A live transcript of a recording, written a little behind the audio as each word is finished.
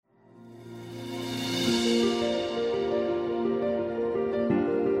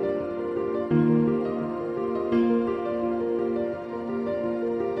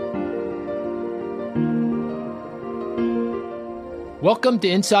Welcome to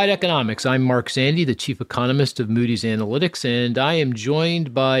Inside Economics. I'm Mark Zandi, the chief economist of Moody's Analytics, and I am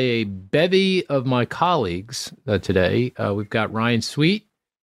joined by a bevy of my colleagues today. We've got Ryan Sweet.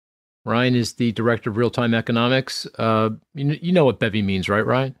 Ryan is the director of real-time economics. You know what bevy means, right,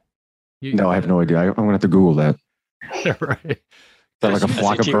 Ryan? No, I have no idea. I'm going to have to Google that. Right. Is that like a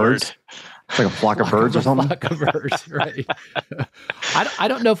flock of birds? It's like a flock of birds or something? Flock of birds, right. I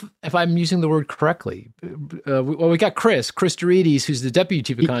don't know if I'm using the word correctly. We got Chris Dorides, who's the deputy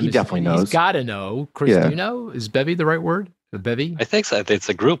chief economist. He definitely knows. He's got to know. Chris, do you know? Is bevy the right word? A bevy? I think so. It's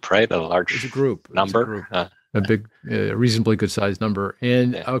a group, right? It's a group. Number. A big, reasonably good sized number.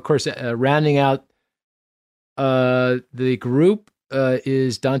 And of course, rounding out the group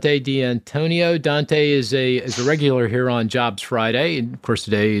is Dante D'Antonio. Dante is a regular here on Jobs Friday. And of course,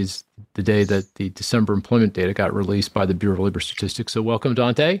 today is the day that the December employment data got released by the Bureau of Labor Statistics. So welcome,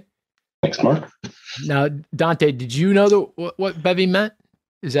 Dante. Thanks, Mark. Now, Dante, did you know what bevy meant?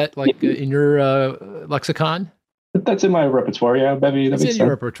 Is that like in your lexicon? That's in my repertoire, yeah. Bevy. It's in your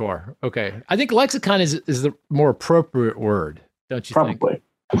repertoire. Okay. I think lexicon is the more appropriate word, don't you think? Probably.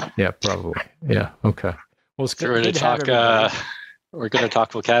 Yeah, probably. Yeah. Okay. Well, it's we're going to talk. We're going to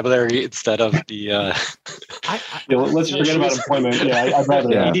talk vocabulary instead of the. Let's forget about employment. Yeah, I'd rather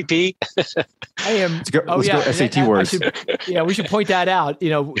EDP. I am. Let's go SAT words. We should point that out.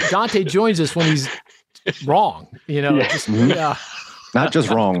 Dante joins us when he's wrong. Not just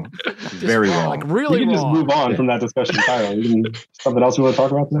wrong, very wrong. Like really we can wrong. Just move on from that discussion entirely. Something else we want to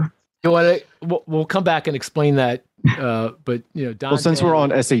talk about now? We'll come back and explain that. But Dante, well, since we're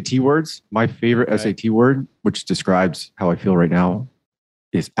on SAT words, my favorite SAT word, which describes how I feel right now,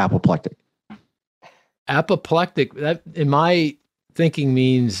 is apoplectic. Apoplectic. That, in my thinking,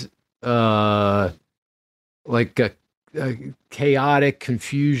 means like a chaotic,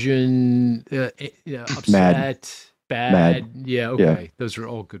 confusion, upset. Bad. Yeah. Okay. Yeah. Those are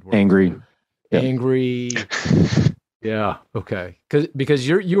all good words. Angry. Angry. Yeah. Okay. Because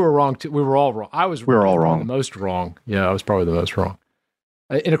you were wrong too. We were all wrong. We were all wrong. The most wrong. Yeah. I was probably the most wrong.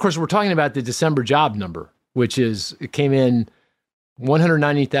 And of course, we're talking about the December job number, which it came in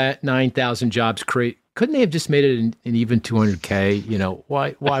 199,000 jobs create. Couldn't they have just made it an even 200K?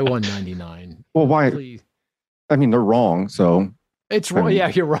 Why 199? Well, why? Please. I mean, they're wrong. So. It's wrong. Yeah,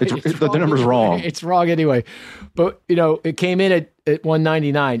 you're right. The number's wrong. It's wrong anyway. But, it came in at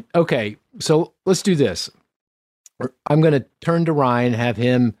 199. Okay, so let's do this. I'm going to turn to Ryan, have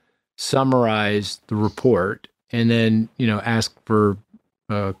him summarize the report, and then, ask for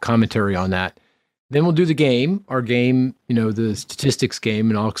commentary on that. Then we'll do the game, our game, the statistics game,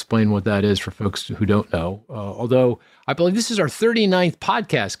 and I'll explain what that is for folks who don't know. Although I believe this is our 39th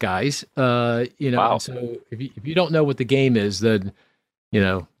podcast, guys. Wow. So if you don't know what the game is, then,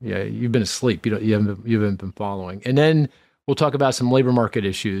 you've been asleep. You haven't been following. And then we'll talk about some labor market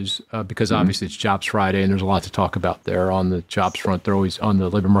issues because obviously it's Jobs Friday and there's a lot to talk about there on the jobs front. On the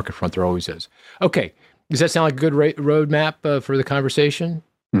labor market front, there always is. Okay. Does that sound like a good roadmap for the conversation?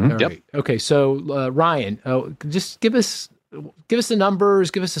 Mm-hmm. All right. Okay. So Ryan, just give us the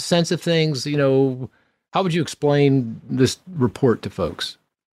numbers, give us a sense of things. How would you explain this report to folks?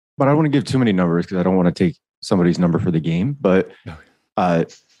 But I don't want to give too many numbers because I don't want to take somebody's number for the game. But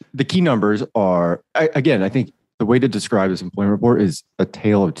the key numbers are, I think the way to describe this employment report is a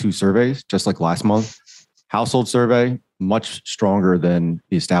tale of two surveys, just like last month. Household survey, much stronger than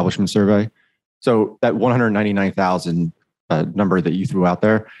the establishment survey. So that 199,000 number that you threw out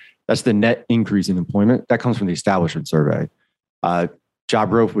there, that's the net increase in employment. That comes from the establishment survey. Job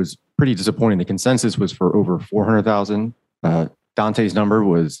growth was pretty disappointing. The consensus was for over 400,000. Dante's number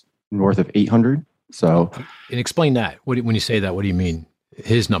was north of 800. So, and explain that. When you say that, what do you mean?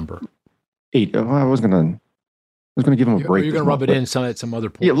 His number? 8. I was gonna give him a break. You're gonna rub it in at some other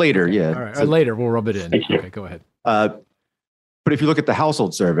point. Yeah, later. Okay. Yeah. All right. So, later we'll rub it in. Okay, go ahead. But if you look at the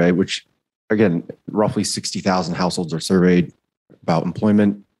household survey, which again, roughly 60,000 households are surveyed about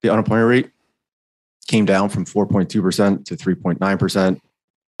employment, the unemployment rate came down from 4.2% to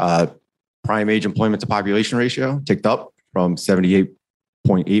 3.9%. Prime age employment to population ratio ticked up from 78.8%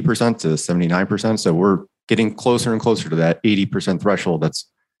 to 79%. So we're getting closer and closer to that 80% threshold that's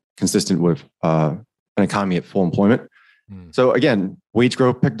consistent with an economy at full employment. So again, wage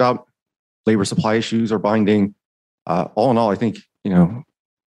growth picked up, labor supply issues are binding. All in all, I think,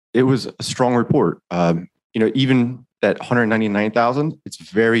 it was a strong report. Even that 199,000, it's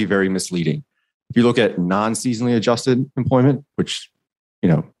very, very misleading. If you look at non-seasonally adjusted employment, which,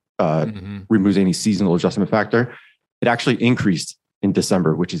 removes any seasonal adjustment factor, it actually increased in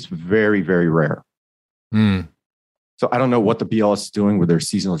December, which is very, very rare. So I don't know what the BLS is doing with their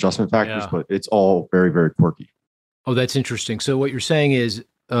seasonal adjustment factors, but it's all very, very quirky. Oh, that's interesting. So what you're saying is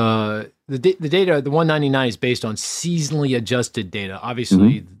the data, the 199 is based on seasonally adjusted data.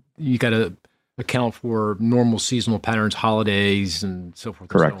 Obviously, you got to account for normal seasonal patterns, holidays, and so forth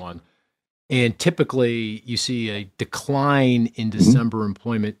Correct. and so on. And typically, you see a decline in December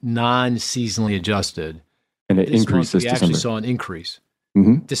employment, non-seasonally adjusted. And it increased this We December. actually saw an increase.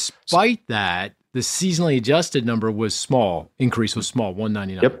 Despite that, the seasonally adjusted number was small. Increase was small,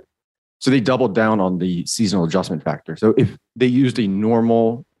 199. Yep. So they doubled down on the seasonal adjustment factor. So if they used a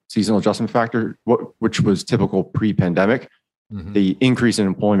normal seasonal adjustment factor, which was typical pre-pandemic, the increase in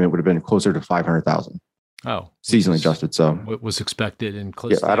employment would have been closer to 500,000. Oh, seasonally adjusted. So what was expected and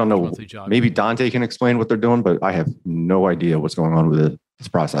close. I don't know. Maybe Dante can explain what they're doing, but I have no idea what's going on with this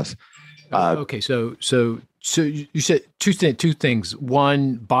process. Okay, so you said two things.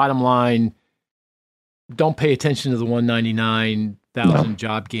 One, bottom line, don't pay attention to the 199,000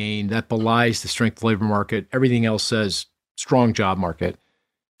 job gain. That belies the strength of the labor market. Everything else says strong job market.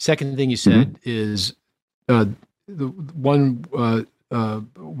 Second thing you said is the one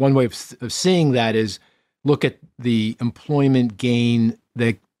way of seeing that is look at the employment gain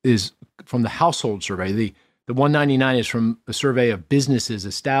that is from the household survey. The 199 is from a survey of businesses,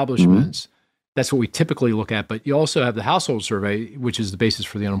 establishments. That's what we typically look at. But you also have the household survey, which is the basis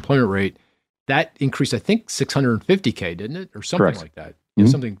for the unemployment rate. That increased, I think, 650K, didn't it? Or something like that. You know,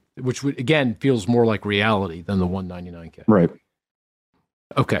 something which would, again, feels more like reality than the 199K. Right.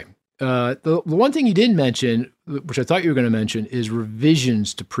 Okay. The one thing you didn't mention, which I thought you were going to mention, is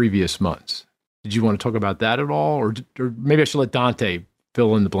revisions to previous months. Did you want to talk about that at all? Or maybe I should let Dante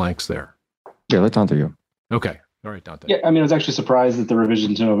fill in the blanks there. Yeah, let Dante go. Okay. All right, Dante. Yeah, I mean, I was actually surprised that the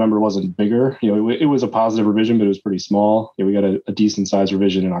revision to November wasn't bigger. You know, it was a positive revision, but it was pretty small. We got a decent sized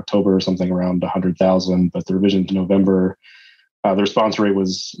revision in October, something around 100,000. But the revision to November, the response rate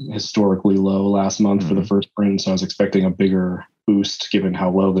was historically low last month for the first print. So I was expecting a bigger boost given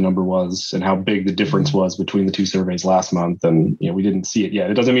how low the number was and how big the difference was between the two surveys last month. And, you know, we didn't see it yet.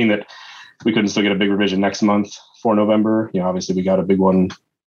 It doesn't mean that we couldn't still get a big revision next month for November. You know, obviously we got a big one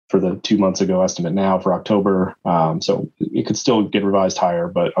for the 2 months ago estimate now for October. So it could still get revised higher,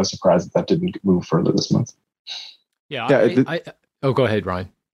 but I was surprised that didn't move further this month. Go ahead, Ryan.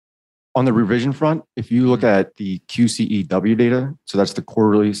 On the revision front, if you look at the QCEW data, so that's the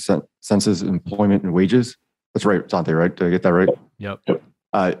quarterly census employment and wages. That's right, Dante, right? Did I get that right? Yep.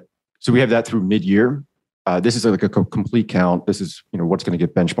 So we have that through mid-year. This is like a complete count. This is, you know, what's going to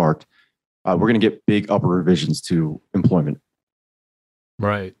get benchmarked. We're going to get big upper revisions to employment.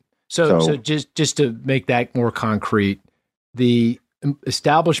 Right. So just to make that more concrete, the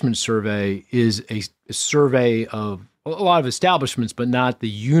establishment survey is a survey of a lot of establishments, but not the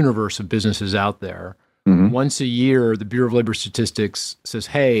universe of businesses out there. Once a year, the Bureau of Labor Statistics says,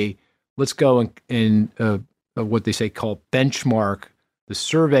 hey, let's go and what they say call benchmark the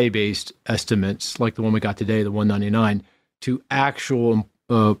survey-based estimates, like the one we got today, the 199, to actual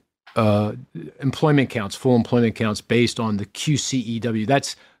employment counts, full employment counts based on the QCEW.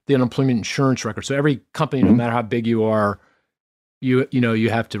 That's the unemployment insurance record. So every company, no matter how big you are, you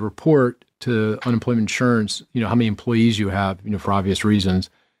have to report to unemployment insurance, you know, how many employees you have, you know, for obvious reasons.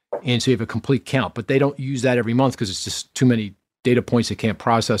 And so you have a complete count, but they don't use that every month because it's just too many data points. They can't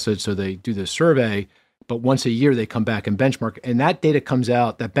process it. So they do the survey, but once a year they come back and benchmark, and that data comes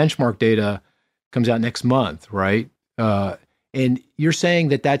out, that benchmark data comes out next month, right? And you're saying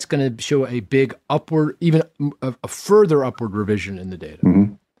that that's going to show a big upward, even a further upward revision in the data.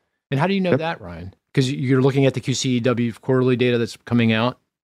 And how do you know that, Ryan? Because you're looking at the QCEW quarterly data that's coming out?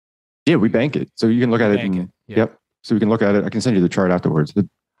 Yeah, we bank it. So you can look at it. Yep. So we can look at it. I can send you the chart afterwards.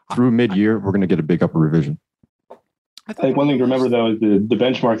 Through mid-year, we're going to get a big upper revision. I think one thing to remember, though, is the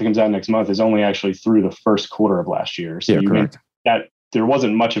benchmark that comes out next month is only actually through the first quarter of last year. So correct. That there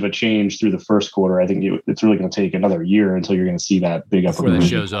wasn't much of a change through the first quarter. I think it's really going to take another year until you're going to see that big upper revision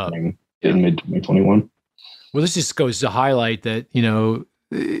shows up in mid-2021. Well, this just goes to highlight that, you know,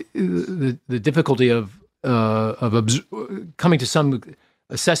 the difficulty of coming to some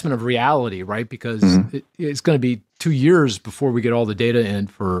assessment of reality, right? Because it's going to be 2 years before we get all the data in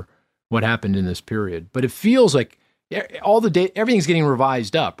for what happened in this period. But it feels like all the data, everything's getting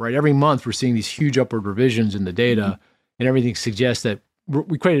revised up, right? Every month we're seeing these huge upward revisions in the data, and everything suggests that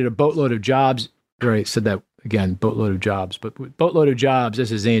we created a boatload of jobs. Right? Said that again, boatload of jobs, but boatload of jobs.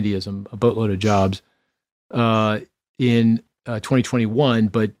 This is Andyism, a boatload of jobs in 2021.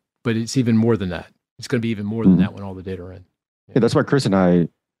 But it's even more than that. It's going to be even more than that when all the data are in. Yeah, that's why Chris and I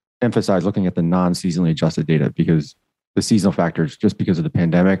emphasize looking at the non-seasonally adjusted data, because the seasonal factors, just because of the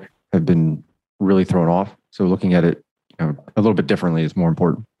pandemic, have been really thrown off. So looking at it, you know, a little bit differently is more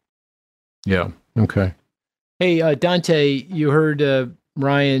important. Yeah. Okay. Hey, Dante, you heard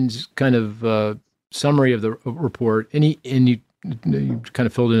Ryan's kind of summary of the report. And you kind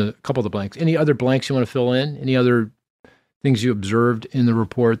of filled in a couple of the blanks. Any other blanks you want to fill in? Any other things you observed in the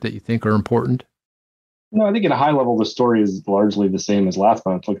report that you think are important? No, I think at a high level, the story is largely the same as last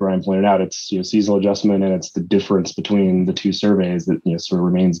month. Like Ryan pointed out, it's seasonal adjustment, and it's the difference between the two surveys that sort of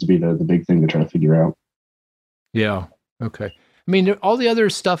remains to be the big thing to try to figure out. Yeah. Okay. I mean, all the other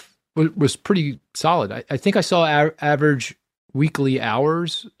stuff was pretty solid. I think I saw average weekly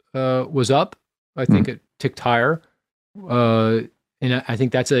hours was up. I think it ticked higher, and I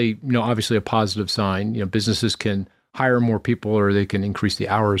think that's obviously a positive sign. Businesses can hire more people, or they can increase the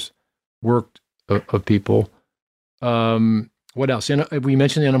hours worked of people. What else? We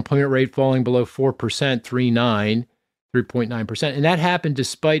mentioned the unemployment rate falling below 4%, 3.9%. And that happened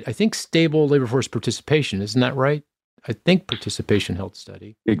despite, I think, stable labor force participation. Isn't that right? I think participation held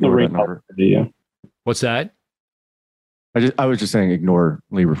steady. Ignore that number. Yeah. What's that? I was just saying ignore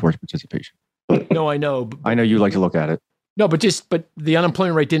labor force participation. No, I know. I know you like to look at it. No, but the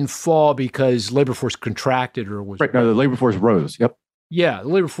unemployment rate didn't fall because labor force contracted or was right. No, the labor force rose. Yep. Yeah, the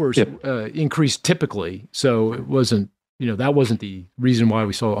labor force increased typically, so it wasn't, that wasn't the reason why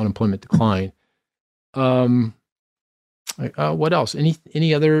we saw unemployment decline. What else?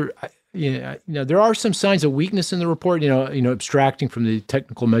 Any other? There are some signs of weakness in the report. Abstracting from the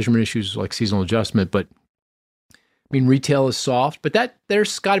technical measurement issues like seasonal adjustment, but I mean, retail is soft, but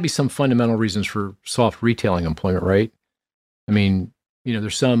there's got to be some fundamental reasons for soft retailing employment, right? I mean,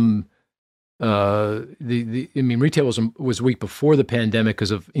 there's some. Retail was weak before the pandemic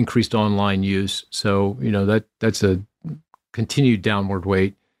because of increased online use. So, that's a continued downward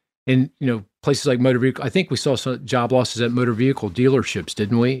weight. And, places like motor vehicle, I think we saw some job losses at motor vehicle dealerships,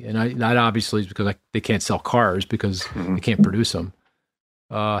 didn't we? And that obviously is because they can't sell cars because they can't produce them.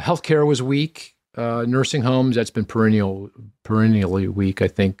 Healthcare was weak. Nursing homes, that's been perennially weak, I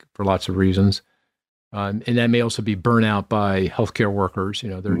think, for lots of reasons. And that may also be burnout by healthcare workers.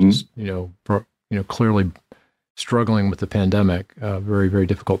 They're just, clearly struggling with the pandemic. Very, very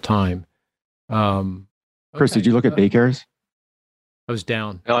difficult time. Chris, did you look at daycares? I was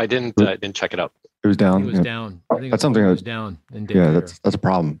down. No, I didn't check it out. It was down. It was down. I think that's something that that was down in daycare. That's a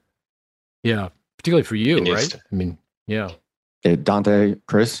problem. Yeah, particularly for you, right? I mean, yeah. Dante,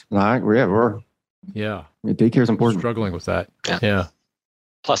 Chris, and I, we're daycare is important. Struggling with that. Yeah.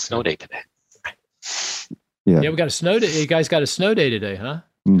 Plus snow day today. Yeah, we got a snow day. You guys got a snow day today, huh?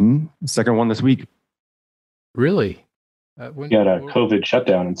 Mm-hmm. Second one this week. Really? We got a COVID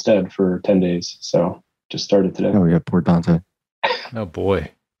shutdown instead for 10 days. So just started today. Oh, yeah. Poor Dante. Oh, boy.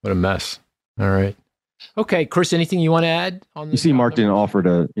 What a mess. All right. Okay, Chris, anything you want to add on this? You see, Mark didn't offer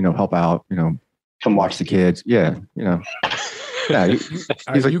to, help out, come watch the kids. Yeah. Yeah.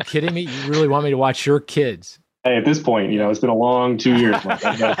 Are you kidding me? You really want me to watch your kids? Hey, at this point, it's been a long 2 years.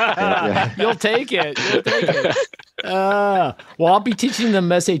 You'll take it. Well, I'll be teaching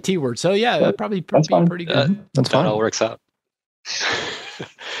them SAT words. So, yeah, that'd probably be pretty good. That's fine. That all works out.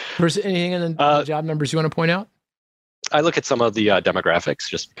 Chris, anything in the job numbers you want to point out? I look at some of the demographics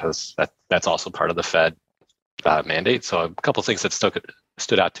just because that's also part of the Fed mandate. So a couple of things that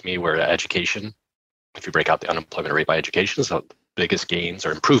stood out to me were education. If you break out the unemployment rate by education, so the biggest gains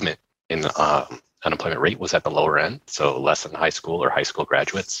or improvement in unemployment rate was at the lower end, so less than high school or high school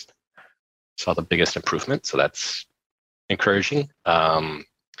graduates saw the biggest improvement. So that's encouraging. On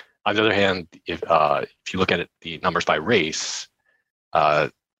the other hand, if you look at the numbers by race,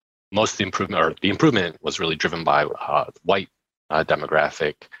 most of the improvement was really driven by white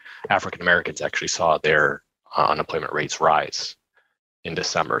demographic. African Americans actually saw their unemployment rates rise in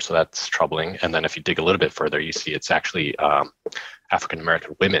December, so that's troubling. And then if you dig a little bit further, you see it's actually African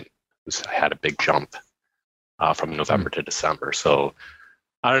American women who had a big jump from November to December. So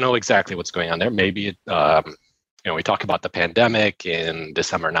I don't know exactly what's going on there. Maybe we talk about the pandemic and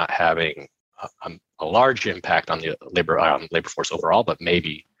December not having a large impact on the labor force overall, but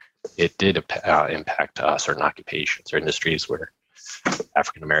maybe it did impact certain occupations or industries where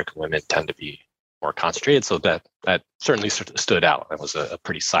African American women tend to be more concentrated. So that certainly stood out. That was a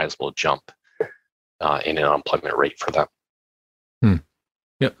pretty sizable jump in an unemployment rate for them.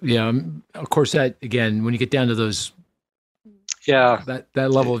 Yeah. Of course, that again, when you get down to those, that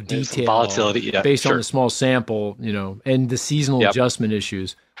level of detail, volatility, based on the small sample, and the seasonal adjustment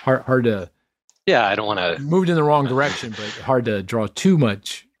issues, hard to. Yeah, I don't want to moved in the wrong direction, but hard to draw too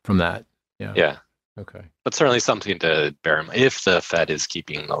much from that. Yeah. Okay. But certainly something to bear in mind if the Fed is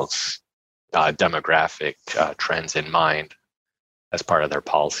keeping those demographic trends in mind as part of their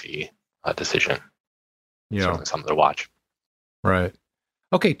policy decision. Yeah. Certainly something to watch. Right.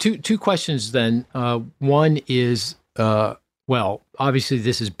 Okay, two questions then. One is, well, obviously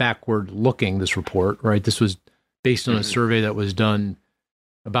this is backward looking, this report, right? This was based on a survey that was done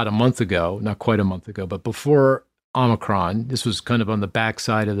about a month ago, not quite a month ago, but before Omicron. This was kind of on the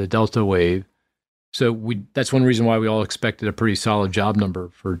backside of the Delta wave. So that's one reason why we all expected a pretty solid job number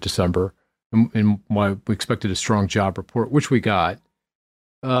for December, and why we expected a strong job report, which we got.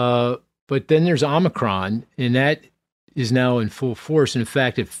 But then there's Omicron, and that is now in full force. In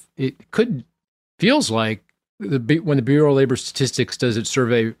fact, it feels like when the Bureau of Labor Statistics does its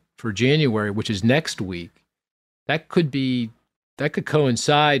survey for January, which is next week, that could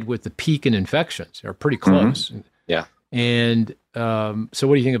coincide with the peak in infections. They're pretty close. Mm-hmm. Yeah. And so,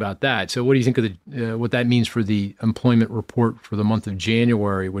 what do you think about that? So, what do you think of what that means for the employment report for the month of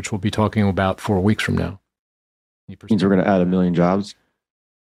January, which we'll be talking about 4 weeks from now? Means we're going to add 1 million jobs.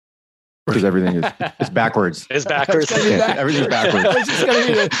 Because everything is it's backwards. It's backwards. Everything's backwards. It's just going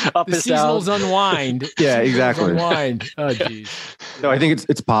to be the seasonals unwind. Yeah, exactly. Unwind. Oh, geez. No, I think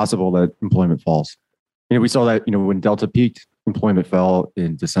it's possible that employment falls. We saw that when Delta peaked, employment fell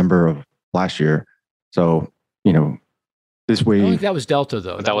in December of last year. So this wave. I think that was Delta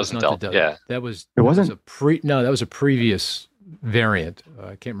though. That wasn't not Delta. Yeah, that was. It wasn't. That was a previous variant.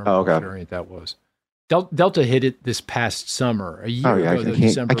 I can't remember what variant that was. Delta hit it this past summer, a year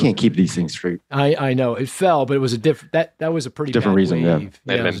ago. I can't keep these things straight. I know it fell, but it was a different. That was a pretty different bad reason. Wave.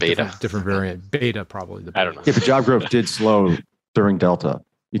 Yeah, it been beta. Different variant. Beta probably. I don't know. Yeah, but job growth did slow during Delta.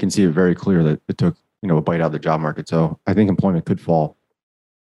 You can see it very clear that it took a bite out of the job market. So I think employment could fall.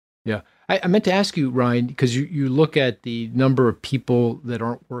 Yeah, I meant to ask you, Ryan, because you look at the number of people that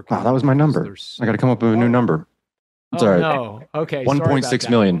aren't working. Wow, that was my number. I got to come up with a new number. It's all right. No, okay. 1.6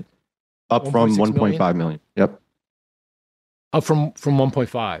 million, up from 1.5 million. Yep. Up from 1.5.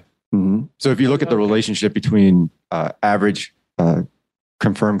 Mm-hmm. So if you look at the relationship between average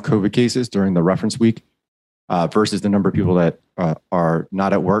confirmed COVID cases during the reference week versus the number of people that are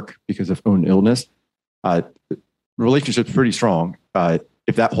not at work because of own illness, the relationship's pretty strong.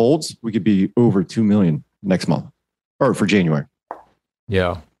 If that holds, we could be over 2 million next month or for January.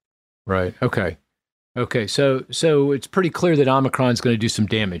 Yeah. Right. Okay. So it's pretty clear that Omicron's going to do some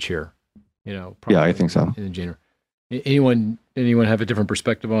damage here. Yeah, I think so. In January. Anyone have a different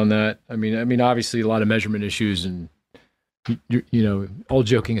perspective on that? I mean, obviously a lot of measurement issues, and all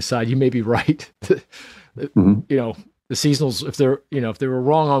joking aside, you may be right. Mm-hmm. The seasonals, if they were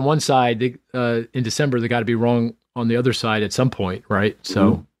wrong on one side in December, they got to be wrong on the other side at some point, right?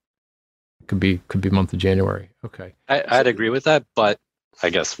 So it could be month of January. Okay, I'd agree with that, but I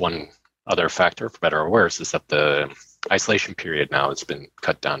guess one other factor, for better or worse, is that the isolation period now has been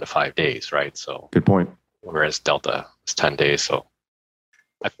cut down to 5 days, right? So good point. Whereas Delta is 10 days, so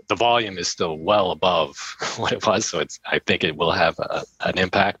the volume is still well above what it was. So I think it will have an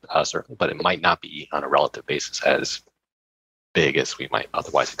impact, certainly, but it might not be on a relative basis as big as we might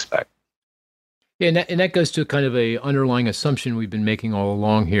otherwise expect. Yeah, and that goes to kind of a underlying assumption we've been making all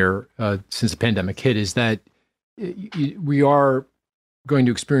along here since the pandemic hit, is that we are going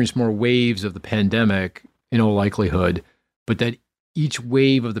to experience more waves of the pandemic in all likelihood, but that each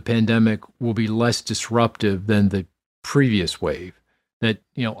wave of the pandemic will be less disruptive than the previous wave. That,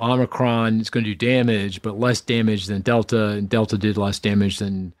 Omicron is going to do damage, but less damage than Delta, and Delta did less damage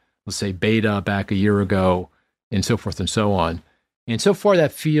than, let's say, Beta back a year ago, and so forth and so on. And so far,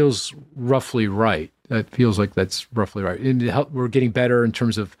 that feels roughly right. That feels like that's roughly right. And we're getting better in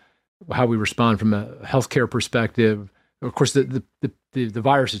terms of how we respond from a healthcare perspective. Of course, the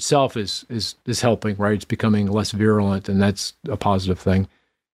virus itself is helping, right? It's becoming less virulent, and that's a positive thing.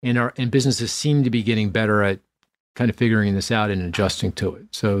 And businesses seem to be getting better at kind of figuring this out and adjusting to it.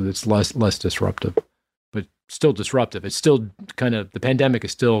 So it's less disruptive, but still disruptive. It's still kind of, the pandemic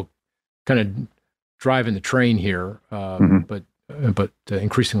is still kind of driving the train here, but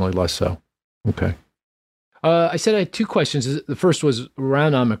increasingly less so. Okay. I said I had two questions. The first was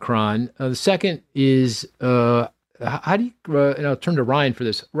around Omicron. The second is, how do you, and I'll turn to Ryan for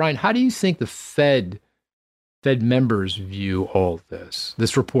this. Ryan, how do you think the Fed members view all of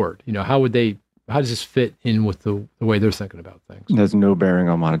this report? How does this fit in with the way they're thinking about things? It has no bearing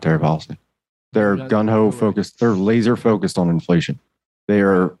on monetary policy. They're gung-ho focused. They're laser focused on inflation. They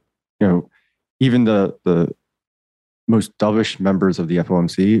are, even the most dovish members of the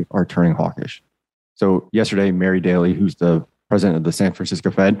FOMC are turning hawkish. So yesterday, Mary Daly, who's the president of the San Francisco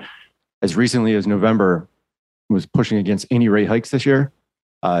Fed, as recently as November, was pushing against any rate hikes this year,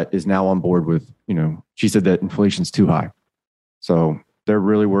 is now on board with, she said that inflation's too high. So they're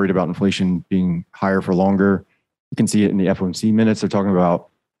really worried about inflation being higher for longer. You can see it in the FOMC minutes. They're talking about,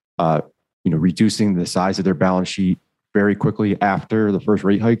 reducing the size of their balance sheet very quickly after the first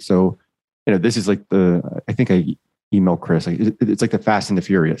rate hike. So, this is like I think I emailed Chris, it's like the Fast and the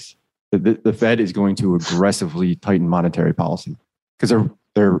Furious. The Fed is going to aggressively tighten monetary policy because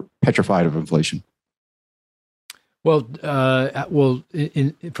they're petrified of inflation. Well,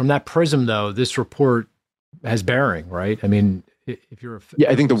 from that prism, though, this report has bearing, right? I mean, if you're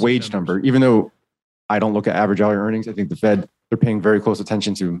I think the wage number, even though I don't look at average hourly earnings, I think the Fed, they're paying very close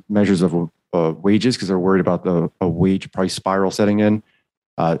attention to measures of wages because they're worried about a wage price spiral setting in.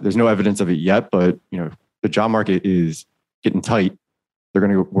 There's no evidence of it yet, but the job market is getting tight. They're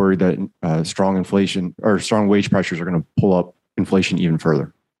going to worry that strong inflation or strong wage pressures are going to pull up inflation even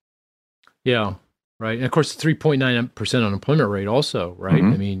further. Yeah, right. And of course, the 3.9% unemployment rate also, right?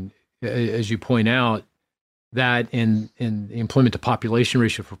 Mm-hmm. I mean, as you point out, that and the employment to population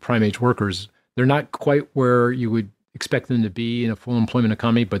ratio for prime age workers, they're not quite where you would expect them to be in a full employment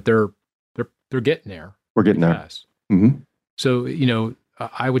economy, but they're getting there. We're getting there. Mm-hmm. So,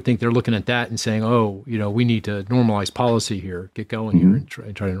 I would think they're looking at that and saying, we need to normalize policy here, get going here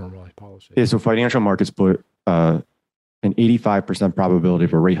and try to normalize policy. Yeah, so financial markets put an 85% probability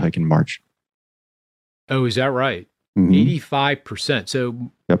of a rate hike in March. Oh, is that right? 85%.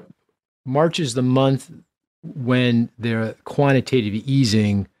 So yep. March is the month when their quantitative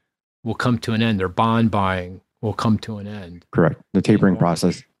easing will come to an end. Their bond buying will come to an end. Correct. The tapering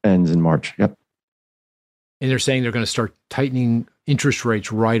process ends in March. Yep. And they're saying they're going to start tightening interest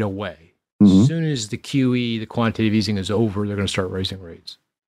rates right away. As soon as the QE, the quantitative easing is over, they're going to start raising rates.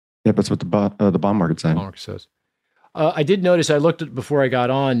 Yep, that's what the bond market's saying. The market says. I did notice, I looked at before we got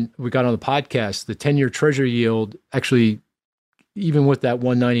on the podcast, the 10-year treasury yield actually, even with that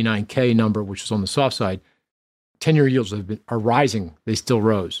 199K number, which is on the soft side, 10-year yields are rising. They still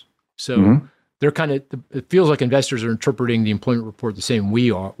rose. So they're it feels like investors are interpreting the employment report the same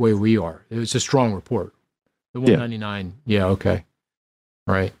way we are. It's a strong report. The 199. Yeah. Okay.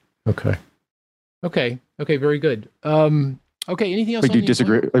 Right. Okay. Very good. Okay. Anything else? Do you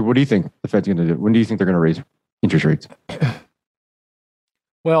disagree? Like, what do you think the Fed's going to do? When do you think they're going to raise interest rates?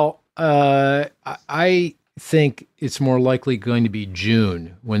 Well, I think it's more likely going to be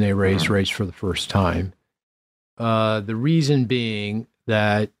June when they raise rates for the first time. The reason being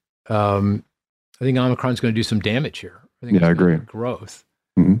that I think Omicron's going to do some damage here. I agree. Growth.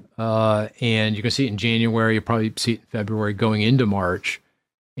 And you're going to see it in January. You'll probably see it in February going into March.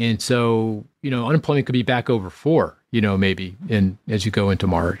 And so, unemployment could be back over 4, maybe as you go into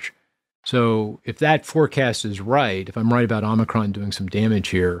March. So if that forecast is right, if I'm right about Omicron doing some damage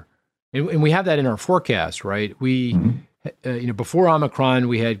here, and we have that in our forecast, right? We, before Omicron,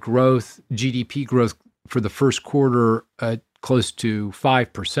 we had GDP growth for the first quarter at close to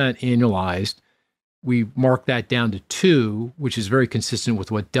 5% annualized. We marked that down to 2, which is very consistent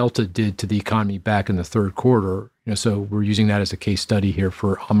with what Delta did to the economy back in the third quarter. So we're using that as a case study here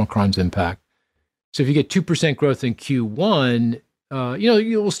for Omicron's impact. So if you get 2% growth in Q1,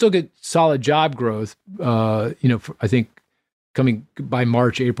 you will still get solid job growth. I think coming by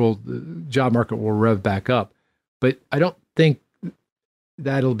March, April, the job market will rev back up. But I don't think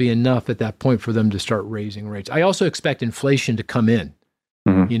that'll be enough at that point for them to start raising rates. I also expect inflation to come in.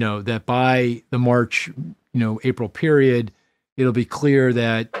 That by the March, April period, it'll be clear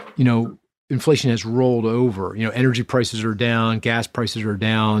that, inflation has rolled over. Energy prices are down, gas prices are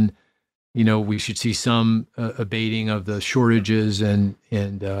down. We should see some abating of the shortages and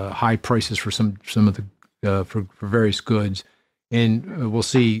high prices for some of the for various goods, and we'll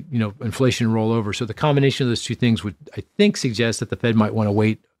see inflation roll over. So the combination of those two things would, I think, suggest that the Fed might want to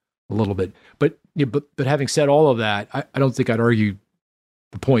wait a little bit. But having said all of that, I don't think I'd argue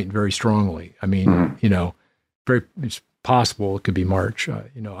the point very strongly. I mean, it's possible it could be March. I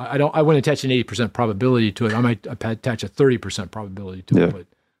wouldn't attach an 80% probability to it. I might attach a 30% probability to it, but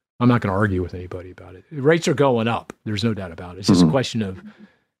I'm not going to argue with anybody about it. Rates are going up. There's no doubt about it. It's just a question of,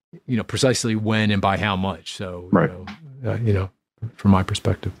 precisely when and by how much. So, from my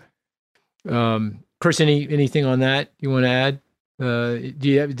perspective. Chris, anything on that you want to add? Do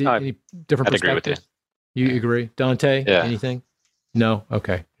you have any different perspectives? I'd agree with you. You agree? Dante, anything? No?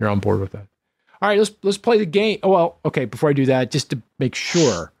 Okay. You're on board with that. All right, let's play the game. Oh, well, okay, before I do that, just to make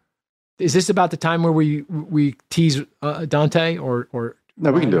sure, is this about the time where we tease Dante or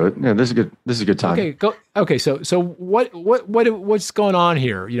no, we can do it. Yeah, this is a good time. Okay, go. Okay, so what's going on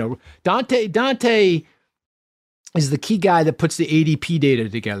here? Dante is the key guy that puts the ADP data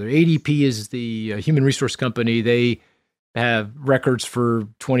together. ADP is the human resource company. They have records for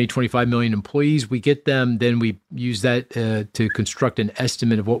 20, 25 million employees. We get them, then we use that to construct an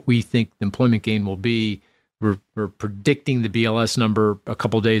estimate of what we think the employment gain will be. We're predicting the BLS number a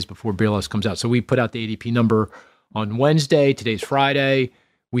couple of days before BLS comes out. So we put out the ADP number on Wednesday. Today's Friday.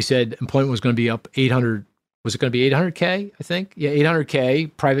 We said employment was going to be up 800. Was it going to be 800K? I think. Yeah,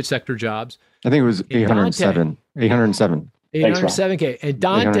 800K private sector jobs. I think it was 807. 807. 807K. And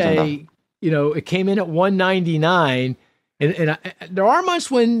Dante, it came in at 199. And there are months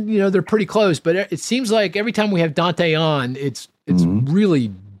when, they're pretty close, but it seems like every time we have Dante on, it's really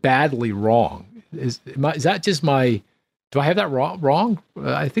badly wrong. Is that just do I have that wrong?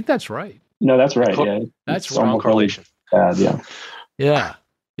 I think that's right. No, that's right. Yeah. That's strong correlation. Bad, yeah. Yeah.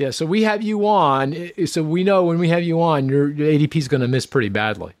 Yeah. So we have you on. So we know when we have you on, your ADP is going to miss pretty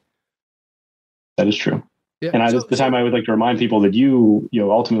badly. That is true. Yeah. And I would like to remind people that you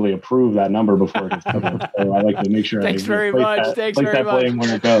ultimately approve that number before it gets covered. So I like to make sure. Thanks very much. Thanks very much. Blame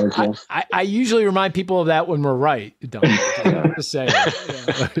when it goes. Yeah. I usually remind people of that when we're right. Just saying.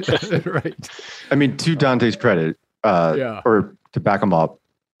 Yeah. Right. I mean, to Dante's credit, or to back him up,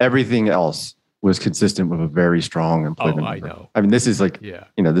 everything else was consistent with a very strong employment. I number. know. I mean, this is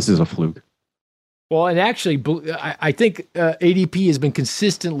this is a fluke. Well, and actually, I think ADP has been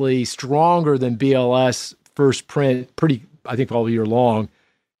consistently stronger than BLS first print I think all year long.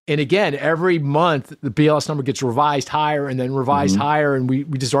 And again, every month the BLS number gets revised higher and then revised higher. And we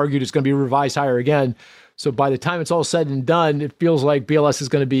just argued it's going to be revised higher again. So by the time it's all said and done, it feels like BLS is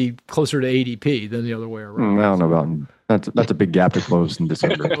going to be closer to ADP than the other way around. I don't know about that's a big gap to close in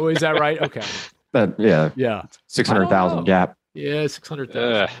December. Oh, is that right? Okay. Yeah. 600,000 gap. Yeah,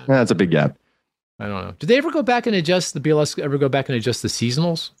 600,000. That's a big gap. I don't know. Did they ever go back and adjust the BLS? Ever go back and adjust the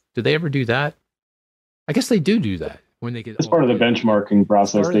seasonals? Did they ever do that? I guess they do that when they get. As part of the benchmarking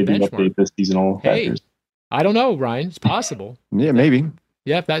process, they do update the seasonal factors. I don't know, Ryan. It's possible. Yeah, maybe.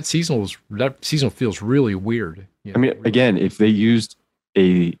 Yeah, that seasonal feels really weird. I mean, again, if they used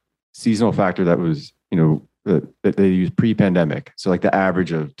a seasonal factor that was, that they used pre-pandemic, so like the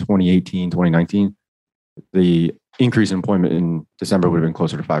average of 2018, 2019, the increase in employment in December would have been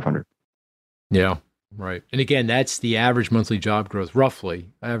closer to 500. Yeah, right. And again, that's the average monthly job growth, roughly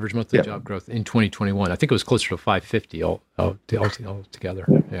average monthly job growth in 2021. I think it was closer to 550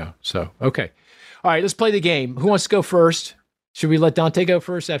 altogether. Yeah. So, okay. All right, let's play the game. Who wants to go first? Should we let Dante go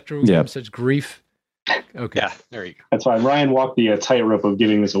first after we have such grief? Okay. Yeah, there you go. That's fine. Ryan walked the tightrope of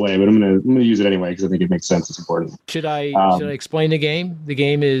giving this away, but I'm gonna use it anyway because I think it makes sense. It's important. Should I explain the game? The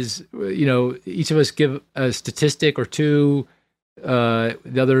game is, each of us give a statistic or two. The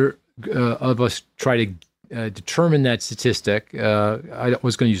other of us try to determine that statistic. I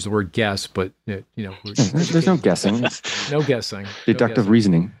was going to use the word guess, but there's no guessing. No guessing. Deductive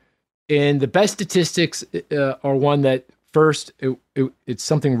reasoning. And the best statistics are one that first it's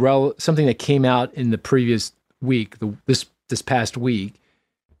something that came out in the previous week, this past week.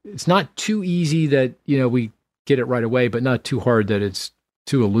 It's not too easy that we get it right away, but not too hard that it's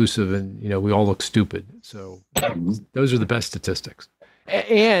too elusive and we all look stupid. So those are the best statistics.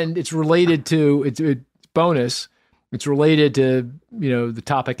 And it's related to it's bonus. It's related to the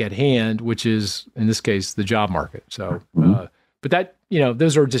topic at hand, which is in this case the job market. So, but that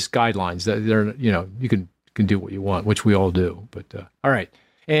those are just guidelines. That they're you can do what you want, which we all do. But all right,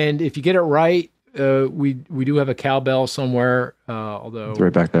 and if you get it right, we do have a cowbell somewhere. Although it's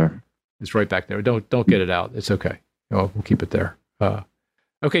right back there. It's right back there. Don't get it out. It's okay. We'll keep it there.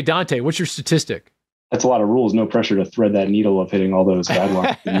 Okay, Dante, what's your statistic? That's a lot of rules. No pressure to thread that needle of hitting all those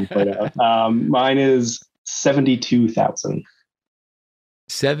guidelines that you put out. Mine is 72,000.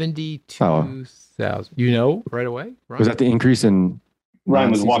 72,000. Right away? Ryan? Was that the increase in?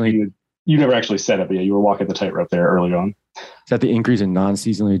 Ryan was walking. You never actually said it, but yeah, you were walking the tightrope there early on. Is that the increase in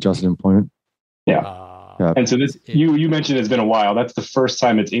non-seasonally adjusted employment? Yeah. And so this, you mentioned it's been a while. That's the first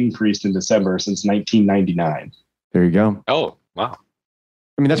time it's increased in December since 1999. There you go. Oh, wow.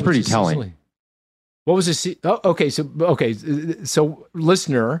 I mean, that's pretty telling. What was this? Okay. So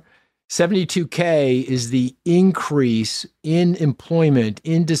listener, 72K is the increase in employment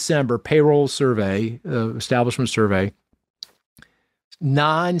in December payroll survey, establishment survey,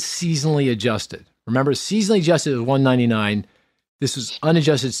 non-seasonally adjusted. Remember, seasonally adjusted is 199. This is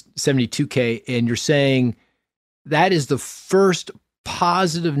unadjusted 72K. And you're saying that is the first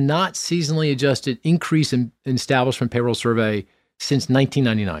positive, not seasonally adjusted increase in establishment payroll survey since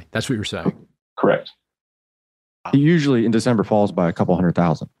 1999. That's what you're saying. Correct. It usually in December falls by a couple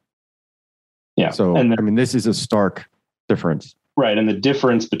 100,000. Yeah. So, this is a stark difference. Right. And the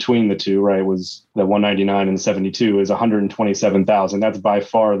difference between the two, right, was the 199 and the 72 is 127,000. That's by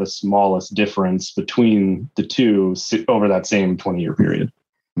far the smallest difference between the two over that same 20-year period.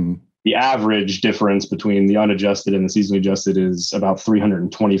 Mm-hmm. The average difference between the unadjusted and the seasonally adjusted is about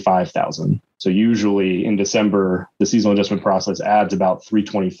 325,000. So usually in December, the seasonal adjustment process adds about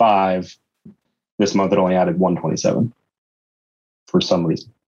 325. This month it only added 127 for some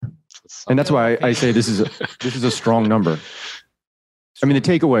reason. And that's why I say this is a strong number. I mean, the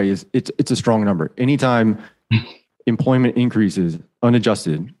takeaway is it's a strong number. Anytime employment increases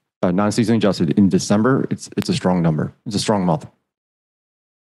unadjusted, non-seasonally adjusted in December, it's a strong number. It's a strong month.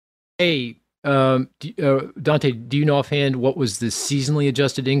 Hey, Dante, do you know offhand what was the seasonally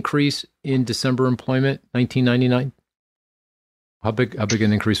adjusted increase in December employment, 1999? How big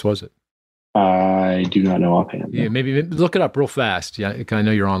an increase was it? I do not know offhand. Yeah, maybe look it up real fast. Yeah, I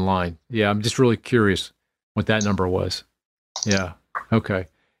know you're online. Yeah, I'm just really curious what that number was. Yeah. Okay.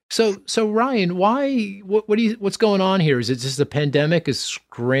 So Ryan, what's going on here? Is it just the pandemic is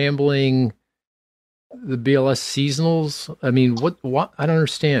scrambling the BLS seasonals? I mean, what I don't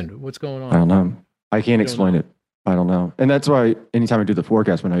understand. What's going on? I don't know. I can't explain it. I don't know. And that's why anytime I do the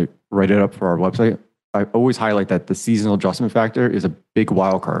forecast, when I write it up for our website, I always highlight that the seasonal adjustment factor is a big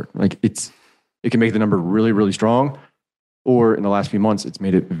wild card. Like it can make the number really, really strong, or in the last few months, it's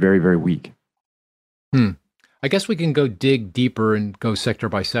made it very, very weak. I guess we can go dig deeper and go sector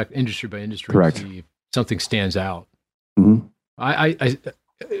by sector, industry by industry. Correct. See if something stands out. Mm-hmm.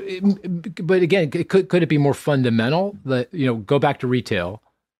 But again, could it be more fundamental that, go back to retail?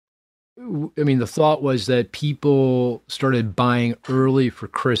 I mean, the thought was that people started buying early for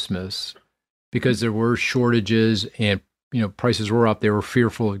Christmas because there were shortages and, prices were up. They were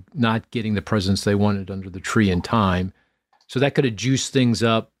fearful of not getting the presents they wanted under the tree in time. So that could have juiced things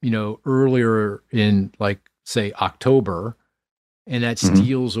up, earlier in, like, say, October. And that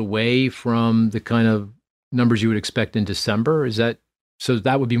steals away from the kind of numbers you would expect in December. So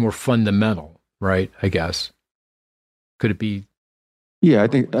that would be more fundamental, right? I guess. Could it be? Yeah, I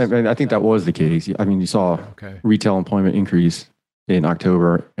think that was the case. I mean, you saw retail employment increase in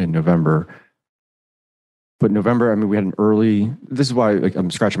October and November. But November, I mean, we had this is why I'm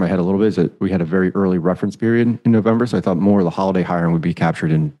scratching my head a little bit, is that we had a very early reference period in November. So I thought more of the holiday hiring would be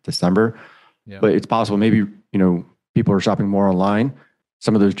captured in December. Yeah. But it's possible maybe, people are shopping more online.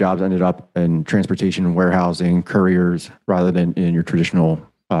 Some of those jobs ended up in transportation and warehousing, couriers, rather than in your traditional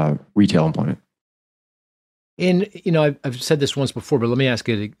retail employment. And, I've said this once before, but let me ask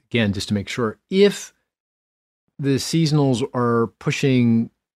it again just to make sure. If the seasonals are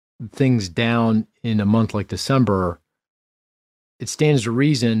pushing things down in a month like December, it stands to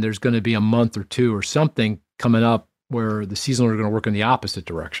reason there's going to be a month or two or something coming up where the seasonal are going to work in the opposite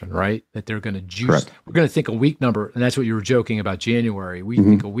direction, right? That they're going to juice. Correct. We're going to think a weak number, and that's what you were joking about January. We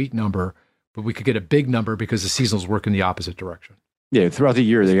think a weak number, but we could get a big number because the seasonals work in the opposite direction. Yeah, throughout the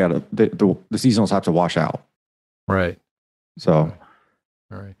year, the seasonals have to wash out. Right. So. All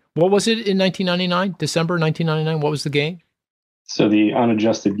right. What was it in 1999, December 1999? What was the gain? So the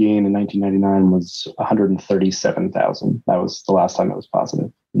unadjusted gain in 1999 was 137,000. That was the last time it was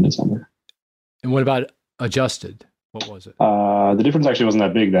positive in December. And what about adjusted? What was it? The difference actually wasn't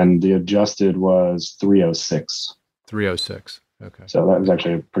that big then. The adjusted was 306. 306. Okay. So that was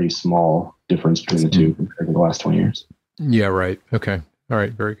actually a pretty small difference between the two compared to the last 20 years. Yeah, right. Okay. All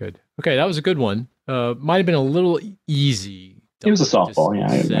right. Very good. Okay. That was a good one. Might have been a little easy. It was a softball.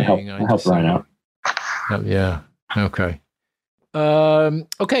 Yeah. I helped Ryan out. Yeah. Okay.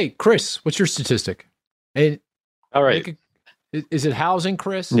 Okay. Chris, what's your statistic? And all right. Is it housing,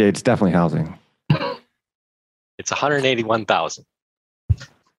 Chris? Yeah, it's definitely housing. It's 181,000.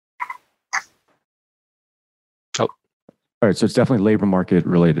 Oh. All right, so it's definitely labor market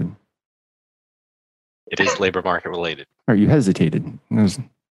related. It is labor market related. All right, you hesitated.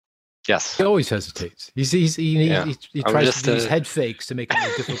 Yes. He always hesitates. He tries to use head fakes to make it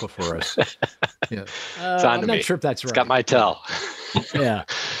more difficult for us. Yeah. I'm not sure if that's right. It's got my tell. Yeah.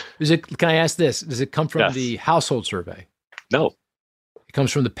 Can I ask this? Does it come from the household survey? No. It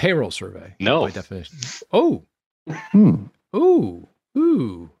comes from the payroll survey. No. By definition. Oh. Ooh.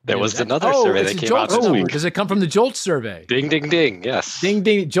 There was another survey that came out this week. Does it come from the JOLTS survey? Ding, ding, ding. Yes. Ding,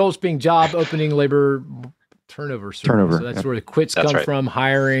 ding. JOLTS being job opening labor turnover survey. So that's where the quits come from.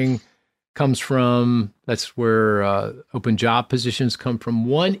 Hiring comes from. That's where open job positions come from.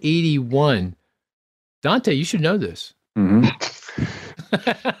 181. Dante, you should know this. Too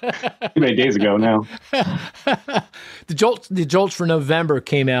many days ago now. The JOLTS for November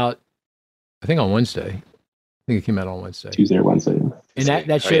came out, I think, on Wednesday. I think it came out on Wednesday. Tuesday or Wednesday. And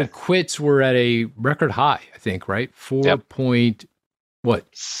that showed quits were at a record high, I think, right? 6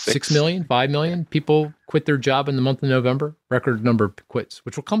 million, 5 million people quit their job in the month of November. Record number of quits,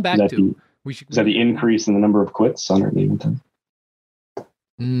 which we'll come back to. Is that the increase in the number of quits on our meeting?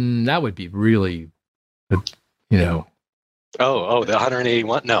 That would be really, Oh, the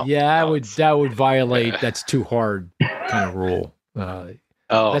 181? No. Yeah, that would violate that's too hard kind of rule.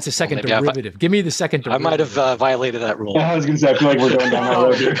 Oh, That's a second maybe I derivative. Give me the second I derivative. might have violated that rule. I was going to say, I feel like we're going down that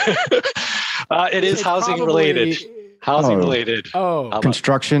road here. It is It's housing probably- related. Housing Oh. related. Oh,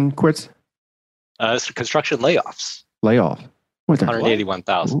 Construction quits, Construction layoffs. layoff. What the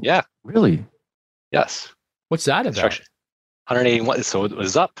 181,000. Ooh. Yeah. Really? Yes. what's that about? Construction. 181. So it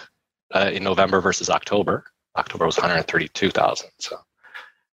was up in November versus October. October was 132,000. So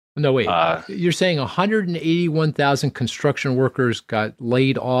No, wait. uh, You're saying 181,000 construction workers got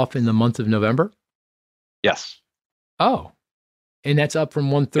laid off in the month of November? yes, Oh, and that's up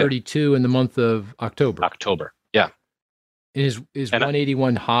from 132 in the month of October. October. Yeah. And is And,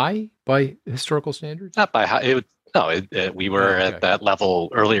 181 high by historical standards? Not by high. We were Okay. at that level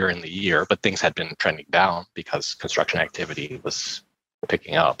earlier in the year, but things had been trending down because construction activity was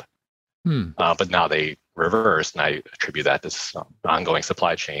picking up. But now they reversed, and I attribute that to some ongoing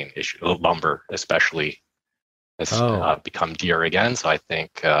supply chain issue. Lumber, especially, has become dear again. So I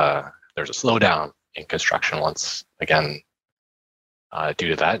think there's a slowdown in construction once again due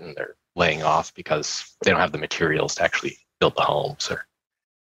to that, and they're laying off because they don't have the materials to actually build the homes or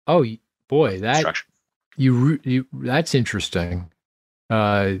Oh boy, that construction. you that's interesting.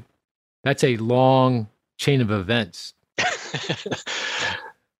 That's a long chain of events.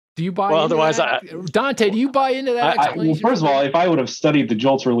 Do you buy? Well, into otherwise that? Dante, do you buy into that? Well, explanation? first of all, if I would have studied the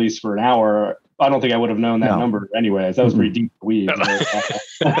JOLTS release for an hour, I don't think I would have known that No. number anyways. That was pretty deep weeds.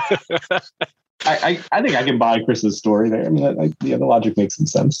 I think I can buy Chris's story there. I mean, the logic makes some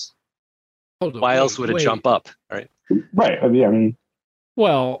sense. Hold on, Why else wait, would it wait. jump up, right? Right. I mean,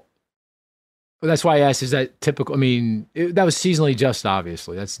 Well, that's why I asked. Is that typical? I mean, that was seasonally just.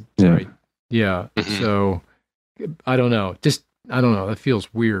 Obviously, that's Yeah. right. Yeah. Mhm. So I don't know. Just I don't know. That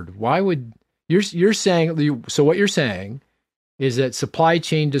feels weird. Why would you're saying? So what you're saying is that supply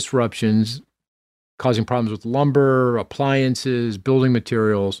chain disruptions causing problems with lumber, appliances, building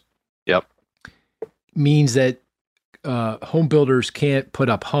materials. Yep. Means that home builders can't put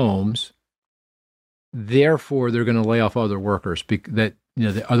up homes. Therefore, they're going to lay off other workers that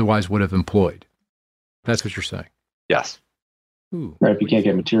they otherwise would have employed. That's what you're saying. Yes. Ooh. right. If you can't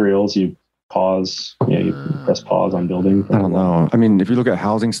get materials, you pause. Yeah, you press pause on building. I don't know. I mean, if you look at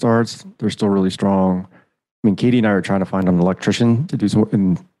housing starts, they're still really strong. I mean, Katie and I are trying to find an electrician to do some,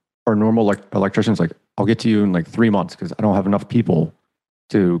 and our normal electrician's like, I'll get to you in like 3 months because I don't have enough people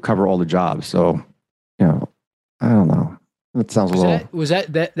to cover all the jobs. So, I don't know. That sounds a little. Was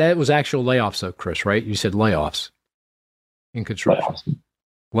that was actual layoffs though, Chris, right? You said layoffs in construction.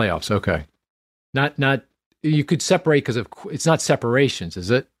 Layoffs, okay. Not you could separate because it's not separations, is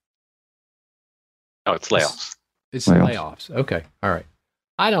it? No, it's layoffs. It's Layoffs. layoffs. Okay. All right.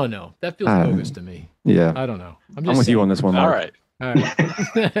 I don't know. That feels I don't bogus to me. Yeah. I don't know. I'm with you on this one, All Mark. right. All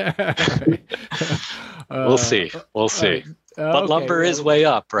right. We'll see. We'll see. But lumber is way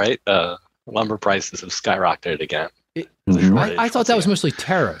up, right? Lumber prices have skyrocketed again. Mhm. I thought that was mostly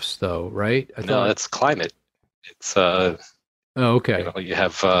tariffs, though, right? I No, thought, that's climate. It's oh, okay. you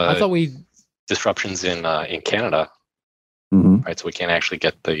have I thought we. disruptions in Canada, Mhm. right? So we can't actually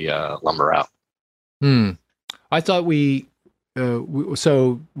get the lumber out. I thought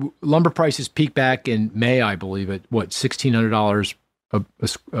lumber prices peaked back in May, I believe, at what $1,600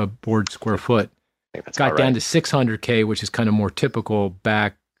 a board square foot. I think that's Got about down right. to $600K, which is kind of more typical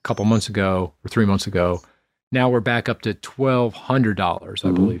back a couple months ago or 3 months ago. Now we're back up to $1,200, I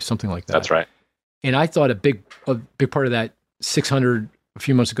Mhm. believe, something like that. That's right. And I thought a big part of that 600 a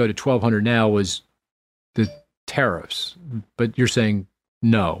few months ago to 1,200 now was the tariffs. But you're saying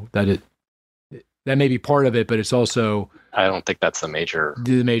no, that may be part of it, but it's also I don't think that's the major.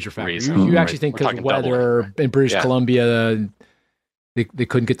 the major factor. Reason. You actually think We're because of talking weather doubling, in British Yeah. Columbia, they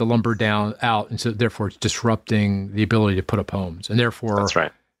couldn't get the lumber out, and so therefore it's disrupting the ability to put up homes, and therefore That's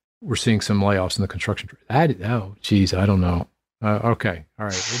right. we're seeing some layoffs in the construction trade. Oh, geez, I don't know. Okay, all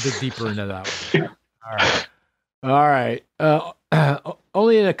right, we'll dig deeper into that one. All right.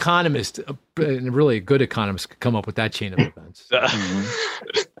 Only an economist, and really a good economist, could come up with that chain of events.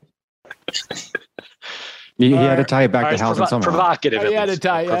 He had to tie it back to housing somehow. Provocative. at Yeah, least. to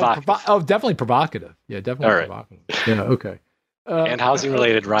tie. Provocative. Definitely provocative. Yeah, definitely All right. provocative. Yeah, okay. And housing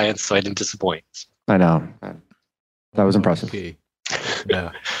related, Ryan, so I didn't disappoint. I know. That was impressive. Okay.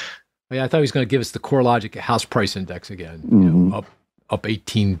 Yeah. I thought he was going to give us the CoreLogic house price index again. Mhm. Up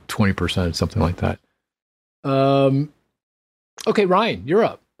 18, 20%, something like that. Okay, Ryan, you're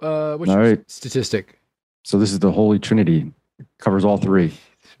up. What's All your right. statistic? So this is the Holy Trinity. Covers all three.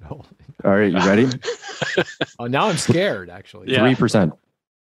 All right, you ready? Oh, now I'm scared, actually. Yeah. 3%.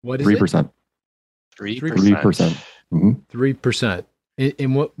 What is 3%. 3%. 3%. 3%.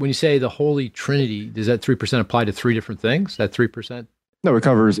 And when you say the Holy Trinity, does that 3% apply to three different things? That 3%? No, it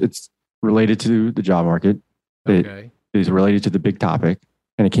covers. It's related to the job market. It Okay. is related to the big topic,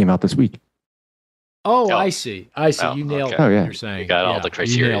 and it came out this week. Oh, Oh. I see. I see. Oh, You nailed okay. it. Oh, yeah. You're saying You got all the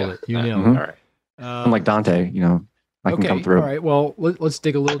criteria. You nailed it. You Yeah. nailed Mhm. All right. it. Unlike Dante, I can come through. All right. Well, let's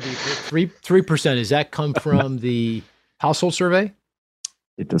dig a little deeper. 3%. Does that come from the household survey?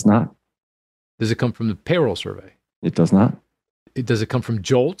 It does not. Does it come from the payroll survey? It does not. Does it come from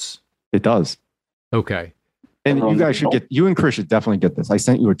JOLTS? It does. Okay. And you guys should you and Chris should definitely get this. I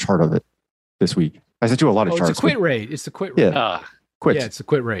sent you a chart of it this week. I sent you a lot of Oh, charts. it's a quit rate. It's the quit rate. Yeah. Quits. Yeah, it's the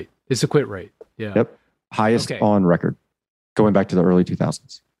quit rate. It's the quit rate. Yeah. Yep. Highest Okay. on record, going back to the early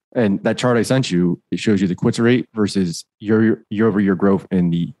 2000s. And that chart I sent you, it shows you the quits rate versus year-over-year growth in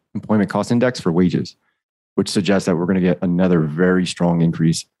the employment cost index for wages, which suggests that we're going to get another very strong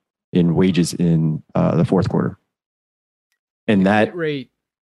increase in wages in the fourth quarter. And that, Quit rate.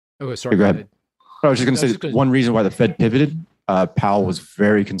 Oh, sorry. Go ahead. I was just going I was to just say gonna- one reason why the Fed pivoted, Powell was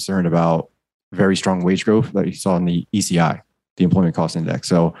very concerned about very strong wage growth that he saw in the ECI, the employment cost index.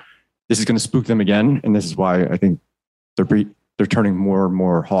 So this is going to spook them again. And this is why I think they're turning more and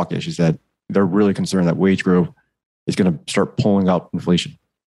more hawkish, is that they're really concerned that wage growth is going to start pulling up inflation.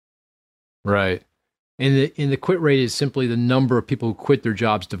 Right. And the quit rate is simply the number of people who quit their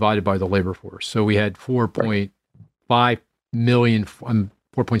jobs divided by the labor force. So we had 4.5 million,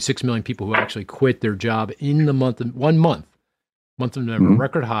 4.6 million people who actually quit their job in the month of November, Mhm.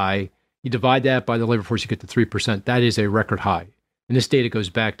 record high. You divide that by the labor force, you get to 3%. That is a record high. And this data goes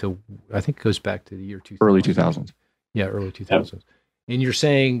back to, I think it goes back to the year 2000. Early 2000s. Yeah, early 2000s. And you're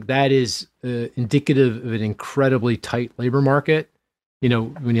saying that is indicative of an incredibly tight labor market. When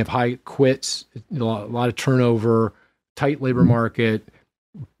you have high quits, a lot of turnover, tight labor market,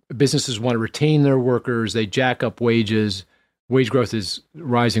 businesses want to retain their workers, they jack up wages. Wage growth is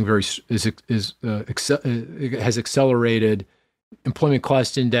rising has accelerated. Employment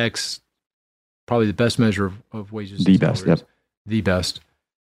cost index, probably the best measure of wages. The best, yep. The best.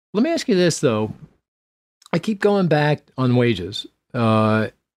 Let me ask you this, though. I keep going back on wages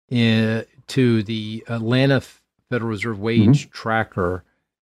to the Atlanta Federal Reserve Wage Tracker,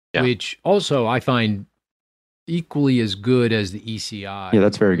 Yeah. which also I find equally as good as the ECI. Yeah,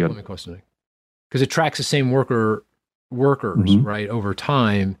 that's very good. Because it tracks the same workers, Mhm. right, over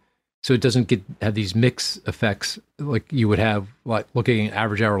time. So it doesn't have these mix effects like you would have, like looking at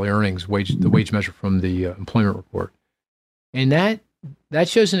average hourly earnings, the wage measure from the employment report. And that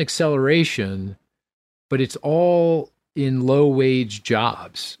shows an acceleration, but it's all in low wage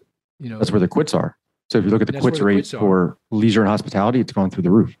jobs. That's where the quits are. So if you look at the That's quits where the rate quits are. for leisure and hospitality, it's gone through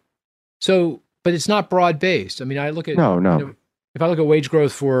the roof. So, but it's not broad based. I mean, I look at No. if I look at wage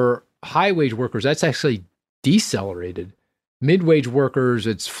growth for high wage workers, that's actually decelerated. Mid wage workers,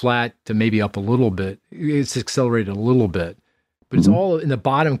 it's flat to maybe up a little bit. It's accelerated a little bit, but it's Mhm. all in the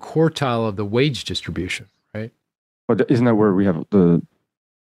bottom quartile of the wage distribution, right? But isn't that where we have the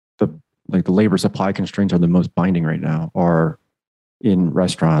labor supply constraints are the most binding right now, are in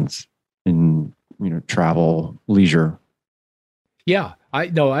restaurants, in travel, leisure. Yeah,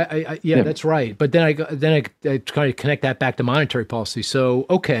 Yeah. that's right. But then I try to connect that back to monetary policy. So,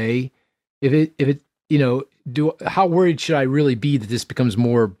 okay, if it how worried should I really be that this becomes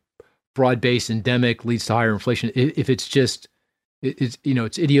more broad-based, endemic, leads to higher inflation? If it's just it's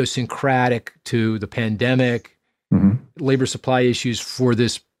idiosyncratic to the pandemic, Mhm. labor supply issues for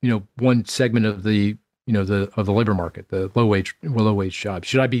this one segment of the of the labor market, the low wage jobs.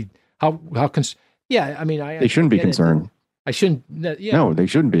 Should I be yeah, I mean, They shouldn't be get it. concerned. I shouldn't. Yeah. No, they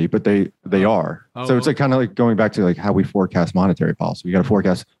shouldn't be, but they are. Oh, So it's like okay. kind of like going back to like how we forecast monetary policy. You got to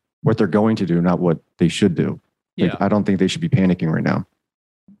forecast what they're going to do, not what they should do. Like, Yeah. I don't think they should be panicking right now.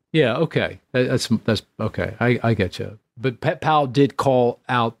 Yeah. Okay. That's okay. I get you. But Powell did call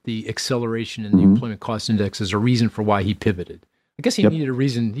out the acceleration in the Mhm. employment cost index as a reason for why he pivoted. I guess he Yep. needed a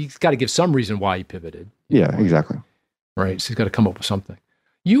reason. He's got to give some reason why he pivoted. Yeah, exactly. Right. So he's got to come up with something.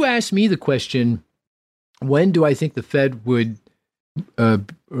 You asked me the question, when do I think the Fed would have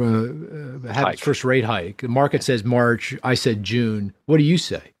Hike. its first rate hike? The market says March. I said June. What do you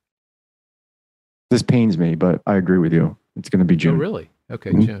say? This pains me, but I agree with you. It's going to be Oh, June. really?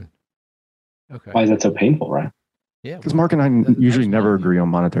 Okay, Mhm. June. Okay. Why is that so painful, Ryan? Yeah. Because Mark and I usually never agree on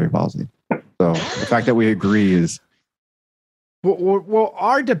monetary policy. So the fact that we agree is, Well,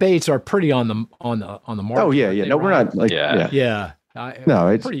 our debates are pretty on the mark. oh yeah, yeah. No, we're not like, Yeah. yeah. Yeah. No,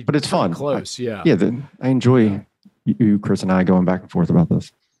 it's pretty, but it's pretty fun. Close. Yeah. Yeah, I enjoy you, Chris, and I going back and forth about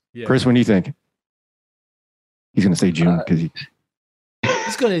this. Yeah. Chris, when do you think? He's going to say June because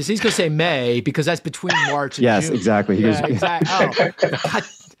He's gonna say May because that's between March and yes, June. exactly. He Yeah, goes, exactly. Oh,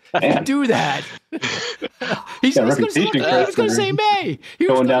 God, you do that. He's Yeah, going reputation, to Chris, say May. He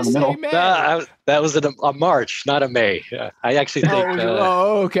was going gonna down the say middle. May. That was a March, not a May. I actually think.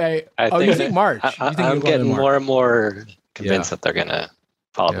 Okay. I You think think March? You think I'm you're going getting in March? more and more convinced Yeah. that they're going to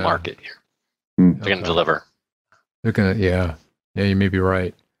follow the Yeah. market here. Mm. They're going to deliver. They're going to, yeah. You may be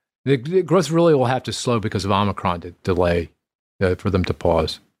right. The growth really will have to slow because of Omicron to delay for them to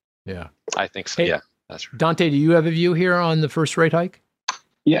pause. Yeah. I think so. Hey, Yeah, that's right. Dante, do you have a view here on the first rate hike?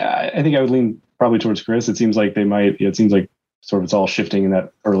 Yeah, I think I would lean probably towards Chris. It seems like they might. It seems like sort of it's all shifting in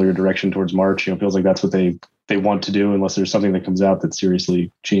that earlier direction towards March. It feels like that's what they want to do, unless there's something that comes out that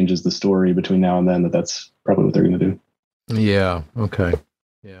seriously changes the story between now and then. That's probably what they're going to do. Yeah. Okay.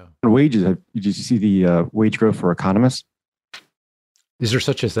 Yeah. Wages. Did you see the wage growth for economists? Is there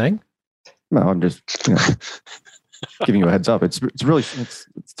such a thing? No, I'm just giving you a heads up. It's really it's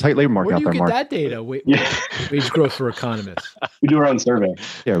a tight labor market Where out do you there, get Mark. that data? Yeah, Wage growth for economists. we do our own survey.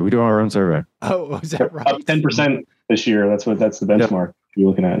 Yeah, we do our own survey. Oh, is that right? Up 10% this year. That's the benchmark you're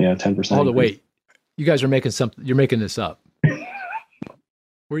looking at. Yeah, 10%. Hold on, wait. You guys are making something. You're making this up.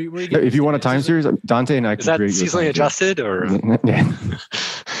 Where you getting If you want a this? time series, Dante and I Is can that create you a seasonally time series. adjusted or? Yeah.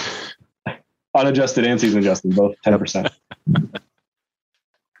 Unadjusted and season adjusted, both 10%.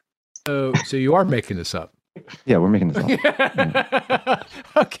 So you are making this up. Yeah, we're making this up.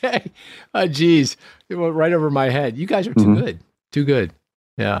 Okay. Geez, it went right over my head. You guys are too Mhm. good. Too good.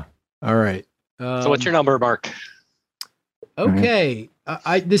 Yeah. All right. So what's your number, Mark? Okay.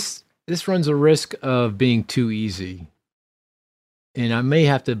 This runs a risk of being too easy, and I may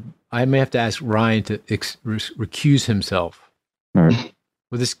have to ask Ryan to recuse himself. All right.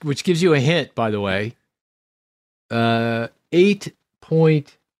 With this, which gives you a hint, by the way.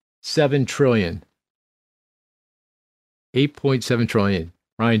 8.7 trillion. 8.7 trillion.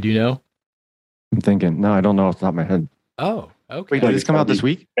 Ryan, do you know? I'm thinking. No, I don't know off the top of my head. Oh, okay. Wait, did this come out this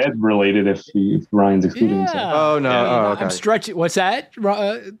week? Fed related if Ryan's excluding himself. Yeah. Oh, no. I mean, Oh, okay. I'm stretching. What's that,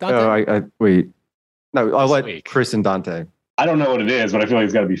 Dante? Oh, I wait. No, I'll This let week. Chris and Dante. I don't know what it is, but I feel like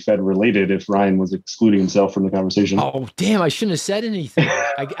it's got to be Fed related if Ryan was excluding himself from the conversation. Oh, damn! I shouldn't have said anything.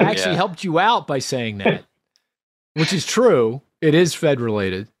 I actually Yeah. helped you out by saying that, which is true. It is Fed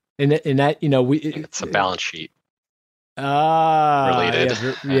related, and that It's a balance sheet. related.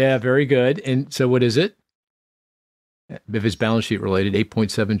 Related. Yeah, very good. And so, what is it? If it's balance sheet related,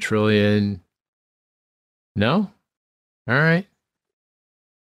 8.7 trillion. No. All right.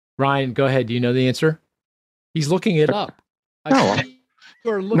 Ryan, go ahead. Do you know the answer? He's looking it up. No.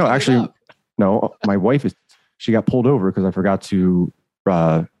 You are looking No, it actually, up. no. My wife she got pulled over because I forgot to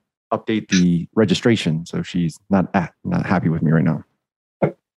update the registration, so she's not happy with me right now.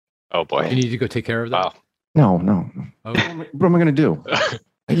 Oh You boy. need to go take care of that. Wow. No. Okay. What am I going to do?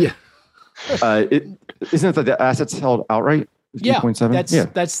 Yeah. Isn't it that the assets held outright? Yeah,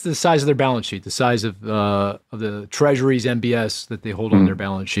 8.7? that's the size of their balance sheet, the size of the treasuries, MBS that they hold on their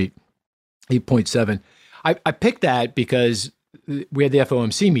balance sheet. 8.7. I picked that because we had the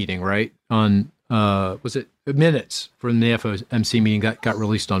FOMC meeting, right? On was it minutes from the FOMC meeting got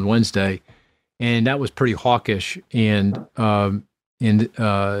released on Wednesday, and that was pretty hawkish. And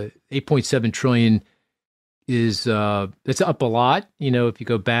 8.7 trillion is it's up a lot. If you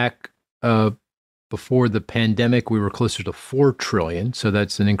go back before the pandemic, we were closer to 4 trillion. So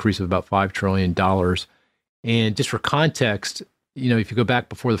that's an increase of about $5 trillion. And just for context, if you go back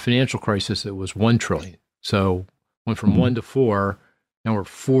before the financial crisis, it was 1 trillion. So went from 1 to 4. Now we're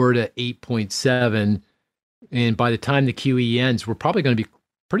 4 to 8.7. And by the time the QE ends, we're probably going to be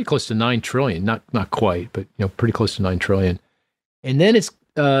pretty close to 9 trillion. Not quite, but pretty close to 9 trillion. And then it's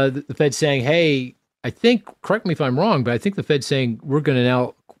the Fed saying, hey, I think, correct me if I'm wrong, but I think the Fed's saying we're going to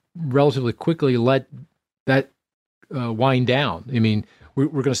now relatively quickly let that wind down. I mean, we're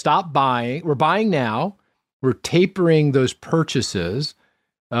going to stop buying. We're buying now. We're tapering those purchases.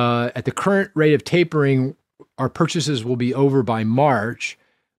 At the current rate of tapering, our purchases will be over by March.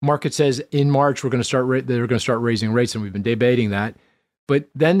 Market says in March they're going to start raising rates, and we've been debating that. But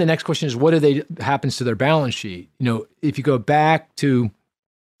then the next question is, what happens to their balance sheet? If you go back to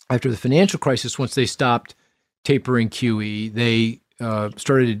after the financial crisis, once they stopped tapering QE, they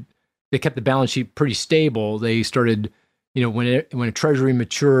kept the balance sheet pretty stable. They started, when a treasury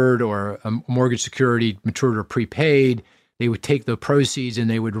matured or a mortgage security matured or prepaid, they would take the proceeds and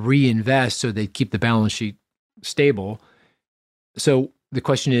they would reinvest so they'd keep the balance sheet stable. So the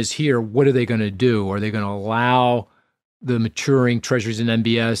question is here, what are they going to do? Are they going to allow the maturing treasuries and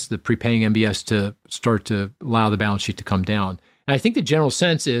MBS, the prepaying MBS, to start to allow the balance sheet to come down? And I think the general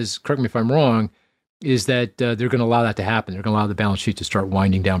sense is, correct me if I'm wrong, is that they're going to allow that to happen. They're going to allow the balance sheet to start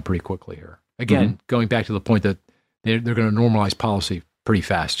winding down pretty quickly here. Again, going back to the point that they're going to normalize policy pretty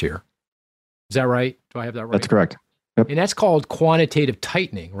fast here. Is that right? Do I have that right? That's correct. Yep. And that's called quantitative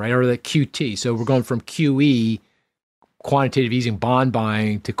tightening, right? Or the QT. So we're going from QE, quantitative easing, bond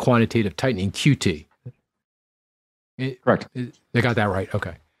buying, to quantitative tightening, QT. Correct. They got that right.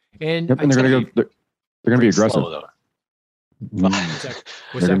 Okay. And, yep, and they're going to be aggressive. Slow, They're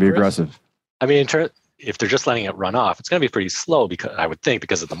going to be aggressive. I mean, if they're just letting it run off, it's going to be pretty slow, because I would think,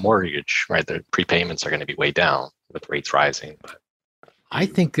 because of the mortgage, right? The prepayments are going to be way down with rates rising. But I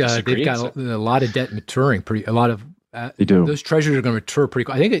think they've got a lot of debt maturing. They do. Those treasuries are going to mature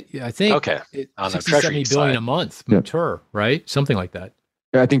pretty. I think okay. On 60, the $70 billion side. a month mature, right? Something like that.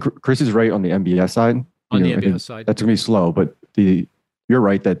 Yeah, I think Chris is right on the MBS side. On the MBS side, that's going to be slow, but you're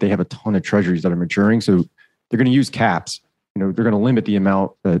right that they have a ton of treasuries that are maturing, so they're going to use caps. They're going to limit the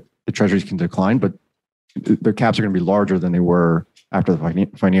amount that the treasuries can decline, but their caps are going to be larger than they were after the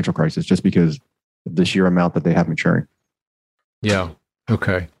financial crisis, just because of the sheer amount that they have maturing. Yeah.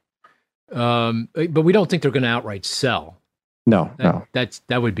 Okay. But we don't think they're going to outright sell. No.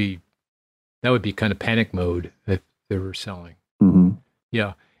 That would be kind of panic mode if they were selling. Mm-hmm.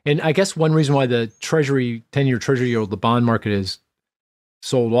 Yeah. And I guess one reason why the 10-year treasury yield, the bond market, is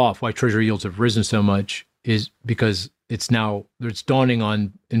sold off, why treasury yields have risen so much, is because it's dawning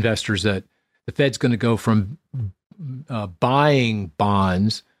on investors that the Fed's going to go from buying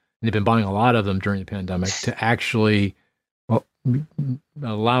bonds, and they've been buying a lot of them during the pandemic, to actually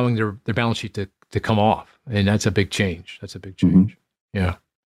allowing their balance sheet to come off. And that's a big change. Mm-hmm. Yeah.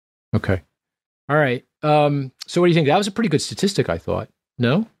 Okay. All right. So what do you think? That was a pretty good statistic, I thought.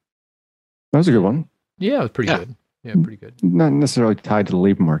 No? That was a good one. Yeah, it was pretty good. Yeah, pretty good. Not necessarily tied to the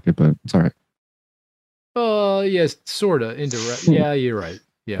labor market, but it's all right. Yes, sort of, indirect. Yeah, you're right.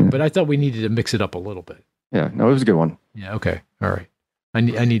 Yeah, but I thought we needed to mix it up a little bit. Yeah, no, it was a good one. Yeah, okay. All right. I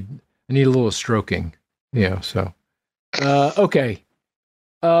need a little stroking. Yeah, so. Okay.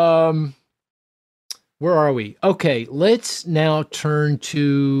 Where are we? Okay, let's now turn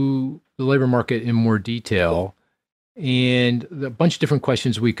to the labor market in more detail. And a bunch of different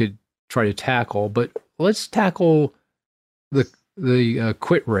questions we could try to tackle, but let's tackle the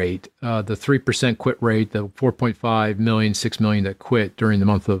quit rate, the 3% quit rate, the 4.5 million, 6 million that quit during the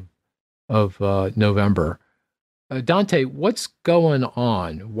month of November. Dante, what's going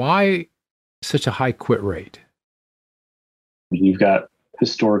on? Why such a high quit rate? You've got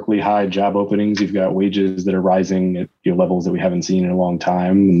historically high job openings. You've got wages that are rising at levels that we haven't seen in a long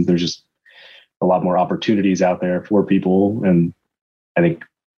time. And there's just a lot more opportunities out there for people. And I think,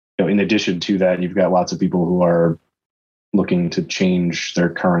 in addition to that, you've got lots of people who are looking to change their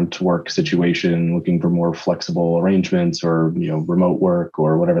current work situation, looking for more flexible arrangements, or, remote work,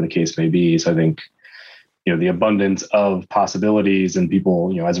 or whatever the case may be. So I think, the abundance of possibilities and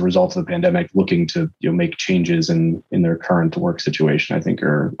people, as a result of the pandemic, looking to, make changes in their current work situation, I think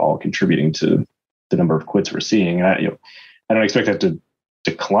are all contributing to the number of quits we're seeing. And I don't expect that to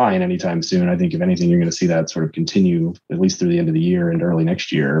decline anytime soon. I think if anything, you're going to see that sort of continue at least through the end of the year and early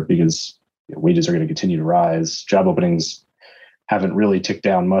next year, because wages are going to continue to rise. Job openings haven't really ticked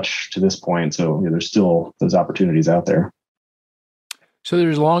down much to this point. So there's still those opportunities out there. So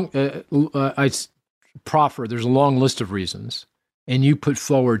there's there's a long list of reasons, and you put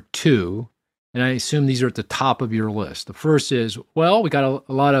forward two, and I assume these are at the top of your list. The first is, we got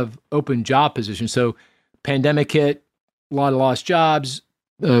a lot of open job positions. So pandemic hit, a lot of lost jobs.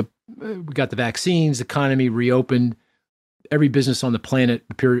 We got the vaccines, the economy reopened. Every business on the planet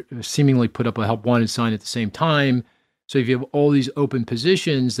seemingly put up a help wanted sign at the same time. So if you have all these open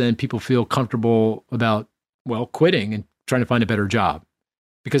positions, then people feel comfortable about, quitting and trying to find a better job,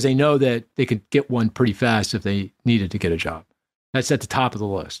 because they know that they could get one pretty fast if they needed to get a job. That's at the top of the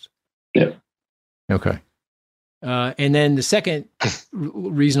list. Yeah. Okay. And then the second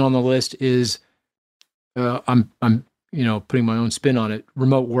reason on the list is I'm putting my own spin on it,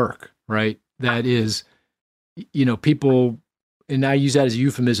 remote work, right? That is, people, and I use that as a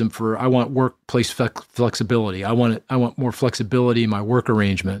euphemism for, I want workplace flexibility. I want more flexibility in my work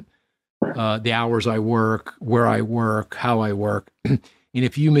arrangement, the hours I work, where I work, how I work. And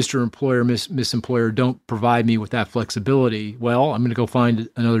if you, Mr. Employer, Miss Employer, don't provide me with that flexibility, I'm going to go find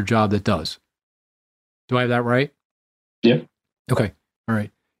another job that does. Do I have that right? Yeah. Okay. All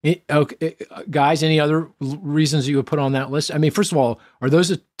right. Okay, guys, any other reasons you would put on that list? I mean, first of all, are those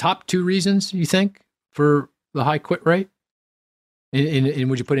the top two reasons you think for the high quit rate? And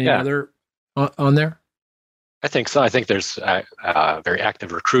would you put any other on there? I think so. I think there's very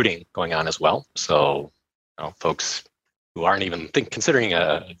active recruiting going on as well. So, folks who aren't even considering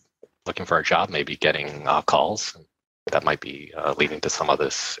looking for a job may be getting calls. That might be leading to some of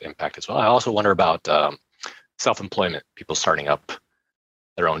this impact as well. I also wonder about self-employment, people starting up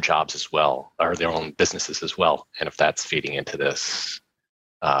their own jobs as well, or their own businesses as well. And if that's feeding into this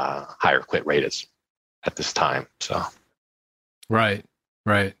higher quit rate is at this time. So, right.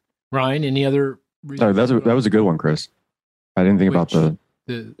 Ryan, any other No, that was a good one, Chris. I didn't think about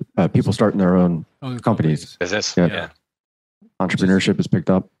the people starting their own companies. Business, yeah. Entrepreneurship has picked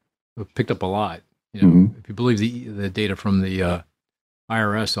up. Picked up a lot. You know, if you believe the data from the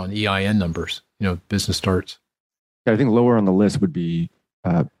IRS on EIN numbers, you know, business starts. I think lower on the list would be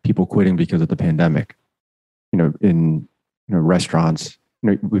people quitting because of the pandemic. You know, in restaurants,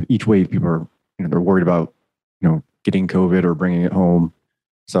 with each wave, people are they're worried about getting COVID or bringing it home.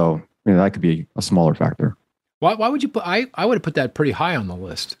 So that could be a smaller factor. Why would you put? I would have put that pretty high on the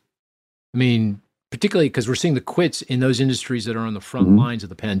list. I mean, particularly because we're seeing the quits in those industries that are on the front lines of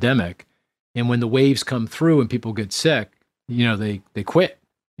the pandemic, and when the waves come through and people get sick, they quit.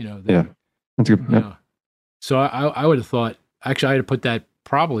 Yeah, that's good. Yeah. So I would have thought, actually, I would have put that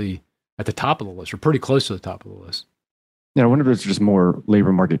probably at the top of the list or pretty close to the top of the list. I wonder if it's just more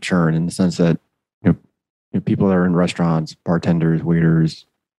labor market churn in the sense that people that are in restaurants, bartenders, waiters,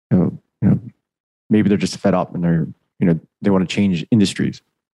 maybe they're just fed up and they want to change industries.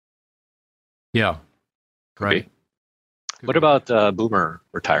 Yeah, right. What about boomer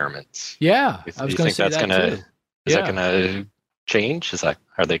retirements? Yeah, I was going to say that's gonna. too. Is that going to change?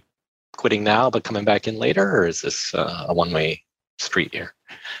 Are they quitting now but coming back in later, or is this a one-way street here?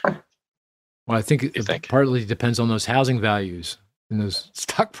 Well, I think it partly depends on those housing values and those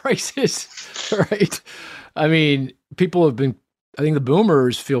stock prices, right? I mean, I think the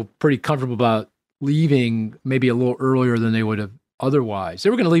boomers feel pretty comfortable about leaving maybe a little earlier than they would have otherwise. They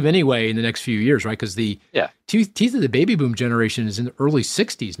were going to leave anyway in the next few years, right? Because the teeth of the baby boom generation is in the early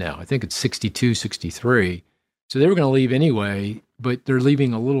 60s now. I think it's 62, 63. So they were going to leave anyway, but they're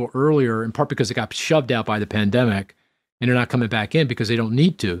leaving a little earlier, in part because it got shoved out by the pandemic, and they're not coming back in because they don't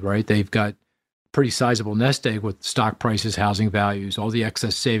need to, right? They've got pretty sizable nest egg with stock prices, housing values, all the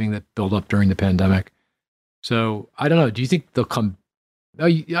excess saving that built up during the pandemic. So I don't know. Do you think they'll come?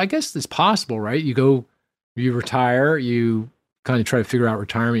 I guess it's possible, right? You retire, you kind of try to figure out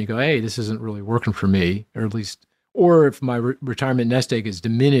retirement. You go, hey, this isn't really working for me, or if my retirement nest egg is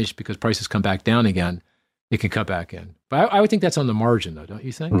diminished because prices come back down again, it can cut back in. But I would think that's on the margin, though, don't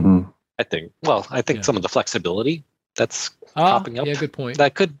you think? Mm-hmm. I think some of the flexibility that's popping up. Yeah, good point.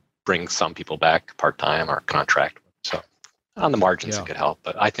 That could bring some people back part-time or contract. So on the margins, it could help.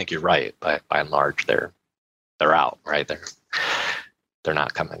 But I think you're right. By and large, they're out, right? They're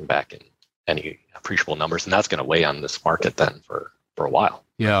not coming back in any appreciable numbers, and that's going to weigh on this market then for a while.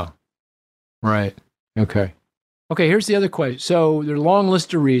 Yeah. Right. Okay. Here's the other question. So there are a long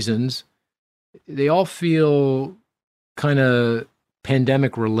list of reasons. They all feel kind of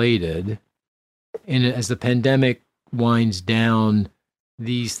pandemic related. And as the pandemic winds down,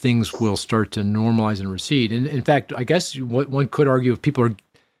 these things will start to normalize and recede. And in fact, I guess what one could argue, if people are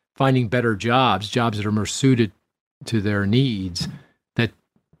finding better jobs that are more suited to their needs, that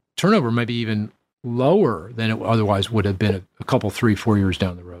turnover might be even lower than it otherwise would have been a couple, 3-4 years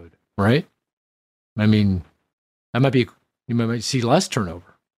down the road, right? I mean, you might see less turnover.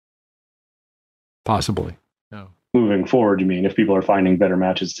 Possibly. No. Moving forward, you mean, if people are finding better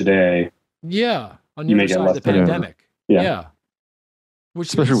matches today? Yeah. On the other side of the pandemic. Yeah. Which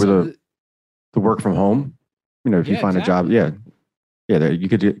especially with the work from home, if you find a job, you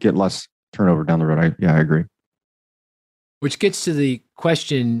could get less turnover down the road. I agree. Which gets to the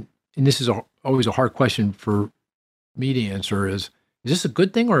question, and this is always a hard question for me to answer: is this a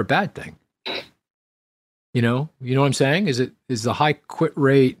good thing or a bad thing? You know what I'm saying? Is the high quit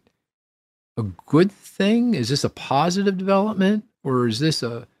rate a good thing? Is this a positive development, or is this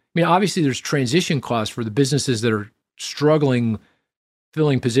obviously there's transition costs for the businesses that are struggling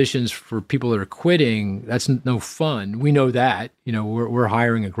filling positions for people that are quitting. That's no fun. We know that. We're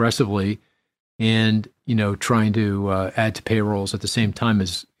hiring aggressively and trying to add to payrolls at the same time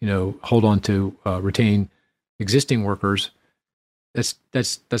as hold on to retain existing workers. That's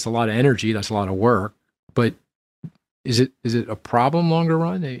a lot of energy. That's a lot of work. But is it a problem longer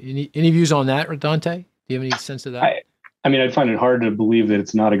run? Any views on that, Dante? Do you have any sense of that? I find it hard to believe that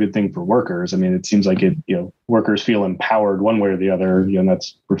it's not a good thing for workers. It seems like workers feel empowered one way or the other, and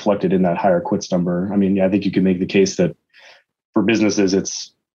that's reflected in that higher quits number. I think you could make the case that for businesses,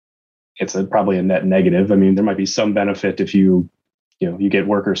 it's probably a net negative. There might be some benefit if you get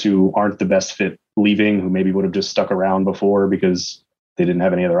workers who aren't the best fit leaving, who maybe would have just stuck around before because they didn't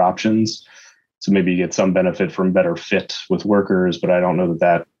have any other options. So maybe you get some benefit from better fit with workers, but I don't know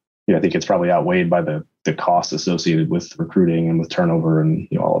that I think it's probably outweighed by the costs associated with recruiting and with turnover and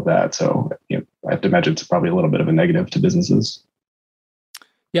all of that. So I have to imagine it's probably a little bit of a negative to businesses.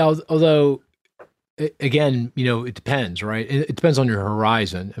 Yeah, although again, it depends, right? It depends on your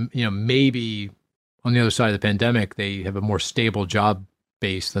horizon. Maybe on the other side of the pandemic, they have a more stable job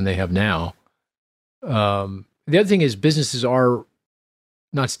base than they have now. The other thing is businesses are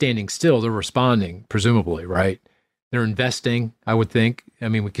not standing still; they're responding, presumably, right? They're investing, I would think. I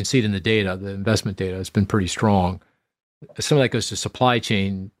mean, we can see it in the data. The investment data has been pretty strong. Some of that goes to supply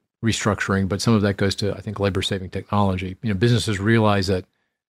chain restructuring, but some of that goes to, I think, labor-saving technology. Businesses realize that,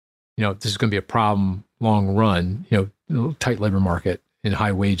 this is going to be a problem long run, tight labor market and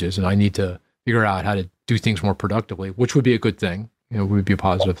high wages, and I need to figure out how to do things more productively, which would be a good thing, would be a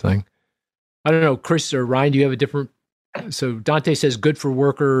positive thing. I don't know, Chris or Ryan, do you have a different? So Dante says good for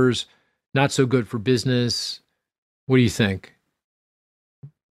workers, not so good for business. What do you think?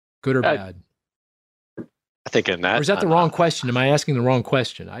 Good or bad? I think in that. Or is that the wrong question? Am I asking the wrong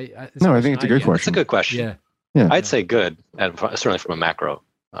question? No, I think it's a good question. It's a good question. Yeah. I'd say good, and certainly from a macro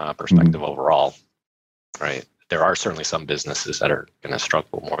perspective overall, right? There are certainly some businesses that are going to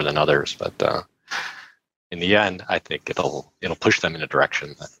struggle more than others, but in the end, I think it'll push them in a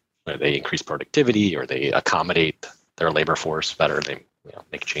direction where they increase productivity or they accommodate their labor force better. They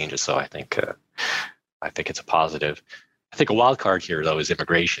make changes. So I think it's a positive. I think a wild card here though is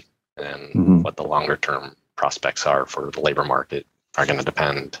immigration, and what the longer term prospects are for the labor market are going to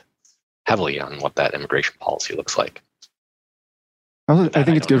depend heavily on what that immigration policy looks like. I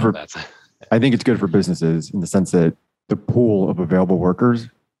think it's good for. I think it's good for businesses in the sense that the pool of available workers,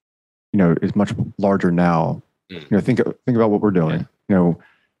 is much larger now. Think about what we're doing.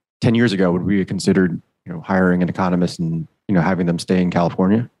 10 years ago, would we have considered, hiring an economist and having them stay in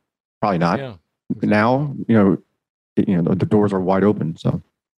California? Probably not. Yeah. Now, the doors are wide open. So.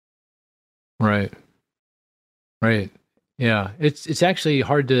 Right. Yeah, it's actually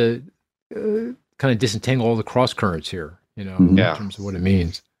hard to kind of disentangle all the cross currents here. In terms of what it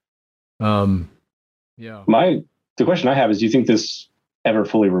means. Yeah. The question I have is, do you think this ever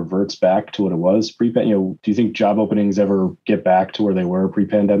fully reverts back to what it was pre-pandemic? Do you think job openings ever get back to where they were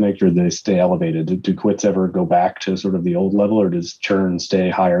pre-pandemic, or do they stay elevated? Do quits ever go back to sort of the old level, or does churn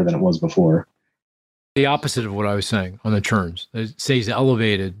stay higher than it was before? The opposite of what I was saying on the churns. It stays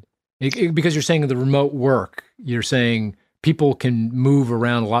elevated because you're saying the remote work. You're saying people can move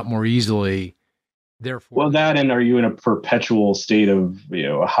around a lot more easily. Therefore, and are you in a perpetual state of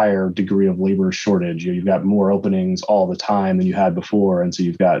a higher degree of labor shortage? You've got more openings all the time than you had before, and so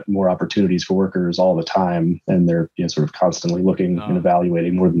you've got more opportunities for workers all the time, and they're sort of constantly looking and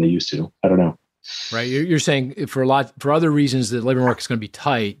evaluating more than they used to. I don't know. Right, you're saying for other reasons the labor market's going to be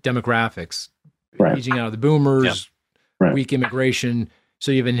tight, demographics, aging out of the boomers, weak immigration,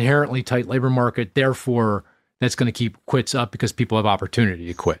 so you have an inherently tight labor market. Therefore, that's going to keep quits up because people have opportunity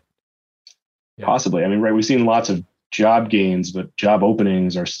to quit. Yeah. Possibly. I mean, right. We've seen lots of job gains, but job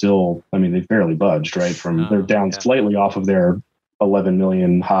openings are still, they've barely budged, right? They're down slightly off of their 11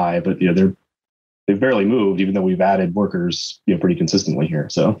 million high, but they've barely moved, even though we've added workers, pretty consistently here.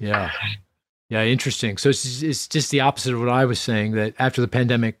 So yeah, interesting. So it's just the opposite of what I was saying, that after the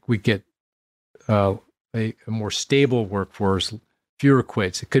pandemic, we get a more stable workforce, fewer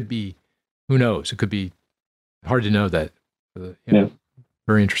quits. It could be, who knows? It could be hard to know that.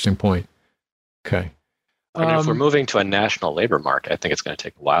 Very interesting point. Okay. If we're moving to a national labor market, I think it's going to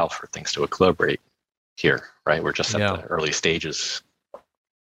take a while for things to equilibrate here, right? We're just at the early stages,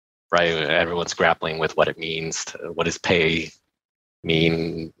 right? Everyone's grappling with what it means. What does pay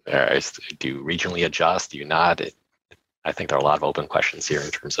mean? Do you regionally adjust? Do you not? I think there are a lot of open questions here in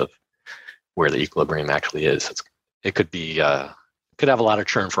terms of where the equilibrium actually is. It could be, could have a lot of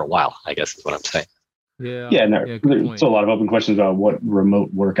churn for a while, I guess is what I'm saying. There's a lot of open questions about what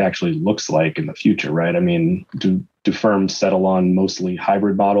remote work actually looks like in the future, right? I mean, do firms settle on mostly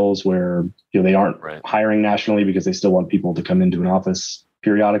hybrid models where they aren't hiring nationally because they still want people to come into an office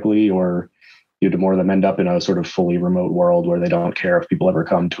periodically, or do more of them end up in a sort of fully remote world where they don't care if people ever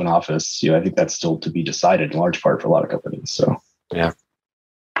come to an office? I think that's still to be decided in large part for a lot of companies. So you're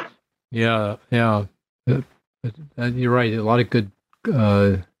right. A lot of good.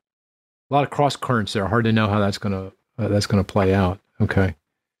 A lot of cross currents there. Hard to know how that's gonna play out. Okay.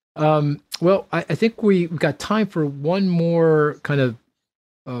 Well, I think we've got time for one more kind of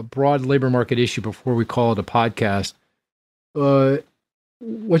broad labor market issue before we call it a podcast.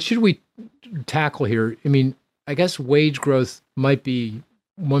 What should we tackle here? I mean, I guess wage growth might be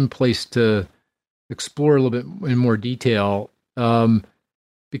one place to explore a little bit in more detail,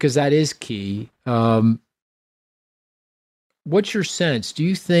 because that is key. What's your sense? Do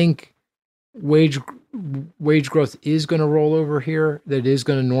you think wage growth is going to roll over here, that is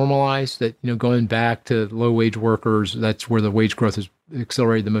going to normalize, that going back to low wage workers, that's where the wage growth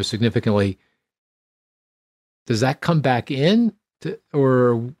accelerated the most significantly. Does that come back in,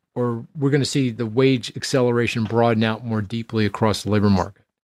 or we're going to see the wage acceleration broaden out more deeply across the labor market?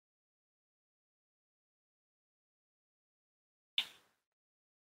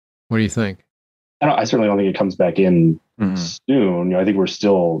 What do you think? I certainly don't think it comes back in soon. I think we're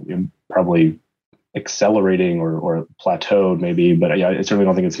still probably accelerating or plateaued maybe, but I certainly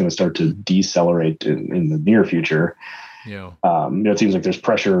don't think it's going to start to decelerate in the near future. Yeah. It seems like there's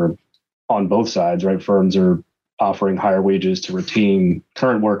pressure on both sides, right? Firms are offering higher wages to retain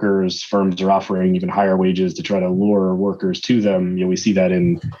current workers. Firms are offering even higher wages to try to lure workers to them. We see that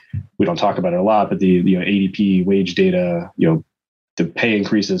we don't talk about it a lot, but the ADP wage data, the pay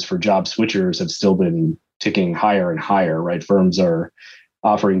increases for job switchers have still been ticking higher and higher, right? Firms are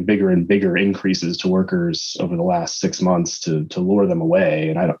offering bigger and bigger increases to workers over the last 6 months to lure them away.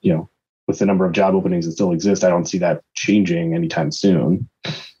 And I don't, with the number of job openings that still exist, I don't see that changing anytime soon.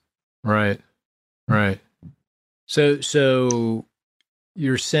 Right. So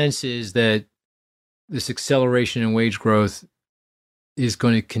your sense is that this acceleration in wage growth is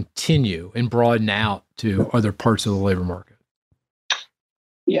going to continue and broaden out to other parts of the labor market.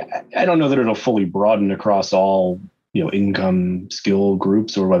 Yeah, I don't know that it'll fully broaden across all income skill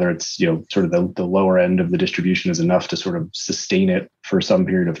groups, or whether it's sort of the lower end of the distribution is enough to sort of sustain it for some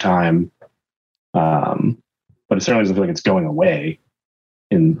period of time. But it certainly doesn't feel like it's going away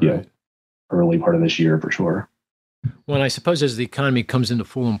in early part of this year for sure. Well, and I suppose as the economy comes into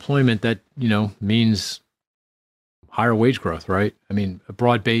full employment, that means higher wage growth, right? I mean, a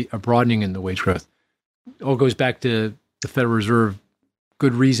broadening in the wage growth. All goes back to the Federal Reserve.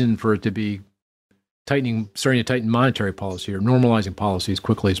 Good reason for it to be starting to tighten monetary policy or normalizing policy as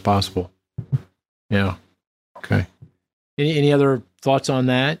quickly as possible. Yeah. Okay. Any other thoughts on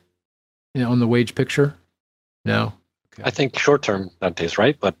that? On the wage picture? No. Okay. I think short term that is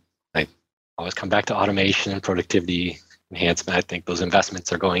right, but I always come back to automation and productivity enhancement. I think those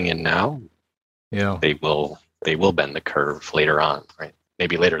investments are going in now. Yeah. They will bend the curve later on, right?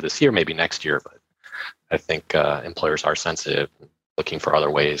 Maybe later this year, maybe next year, but I think employers are sensitive, looking for other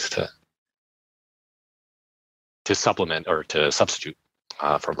ways to supplement or to substitute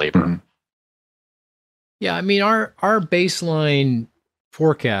for labor. Mm-hmm. Yeah, I mean, our baseline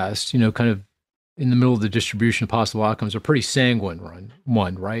forecast, kind of in the middle of the distribution of possible outcomes, are pretty sanguine.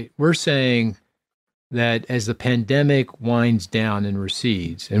 Right? We're saying that as the pandemic winds down and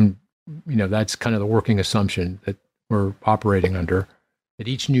recedes, and that's kind of the working assumption that we're operating under, that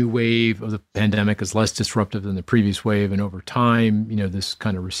each new wave of the pandemic is less disruptive than the previous wave, and over time, this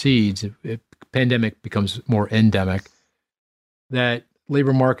kind of recedes. Pandemic becomes more endemic, that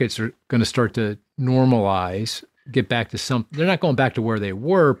labor markets are going to start to normalize, get back to they're not going back to where they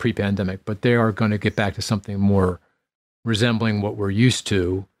were pre-pandemic, but they are going to get back to something more resembling what we're used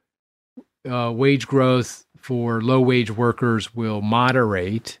to. Wage growth for low-wage workers will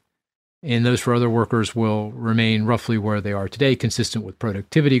moderate, and those for other workers will remain roughly where they are today, consistent with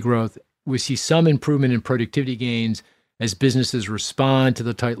productivity growth. We see some improvement in productivity gains as businesses respond to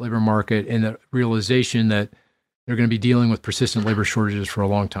the tight labor market and the realization that they're going to be dealing with persistent labor shortages for a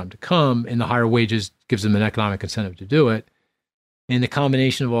long time to come, and the higher wages gives them an economic incentive to do it. And the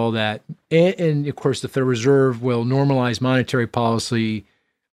combination of all that, and of course, the Federal Reserve will normalize monetary policy,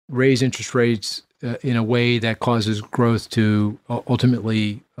 raise interest rates in a way that causes growth to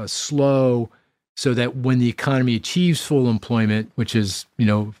ultimately slow, so that when the economy achieves full employment, which is,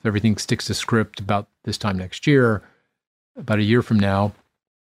 if everything sticks to script about this time next year, about a year from now,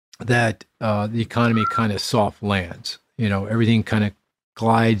 that the economy kind of soft lands. Everything kind of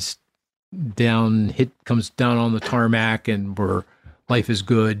glides down, comes down on the tarmac, and life is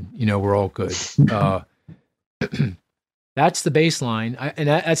good. We're all good. That's the baseline, and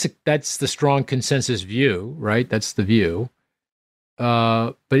that's the strong consensus view, right? That's the view.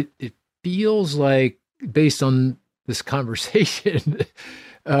 But it feels like, based on this conversation,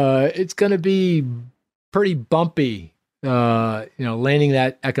 it's going to be pretty bumpy. Landing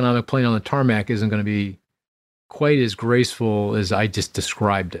that economic plane on the tarmac isn't going to be quite as graceful as I just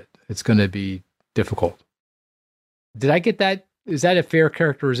described it. It's going to be difficult. Did I get that? Is that a fair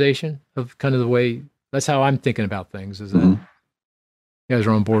characterization of kind of the way? That's how I'm thinking about things. Is that you guys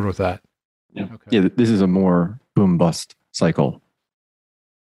are on board with that? Yeah. Okay. Yeah, this is a more boom bust cycle.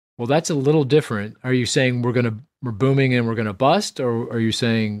 Well, that's a little different. Are you saying we're booming and we're going to bust, or are you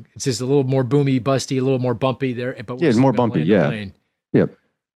saying it's just a little more boomy, busty, a little more bumpy there? But it's more bumpy. Yeah. Yep.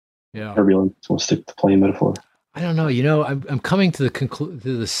 Yeah. Turbulent. So we'll stick to the plane metaphor. I don't know. I'm coming to the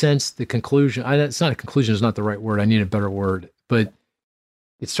conclusion. It's not a conclusion. Is not the right word. I need a better word. But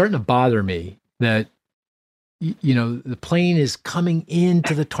it's starting to bother me that the plane is coming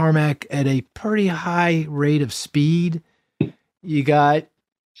into the tarmac at a pretty high rate of speed. You got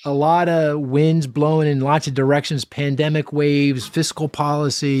a lot of winds blowing in lots of directions, pandemic waves, fiscal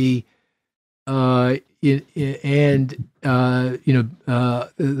policy, the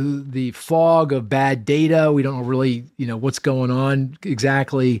fog of bad data. We don't know really, what's going on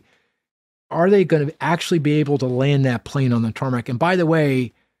exactly. Are they going to actually be able to land that plane on the tarmac? And by the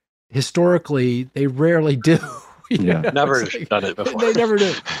way, historically, they rarely do. Never done it before. They never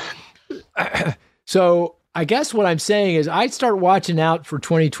do. So I guess what I'm saying is I'd start watching out for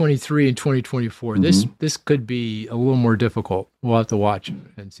 2023 and 2024. This could be a little more difficult. We'll have to watch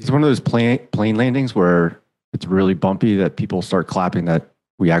and see. It's one of those plane landings where it's really bumpy that people start clapping that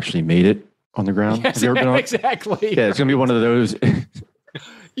we actually made it on the ground. Yes, Have you ever been on? Exactly. Yeah, it's going to be one of those.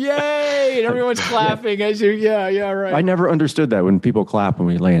 Yay! And everyone's clapping as you. Yeah, right. I never understood that when people clap when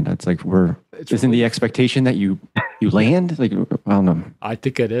we land. It's like isn't the expectation that you land? Like, I don't know. I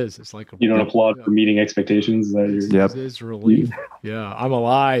think it is. It's like you don't applaud for meeting expectations. Is that Yep. It's relief. Yeah, I'm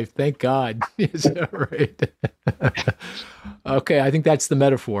alive. Thank God. Is that right? Okay, I think that's the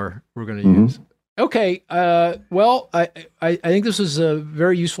metaphor we're going to use. Okay. Well, I think this was a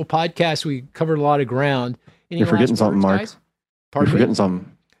very useful podcast. We covered a lot of ground. You're forgetting something, Mark. Pardon You're forgetting something.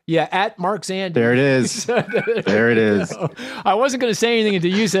 Yeah, at Mark Zandi. There it is. There it is. I wasn't going to say anything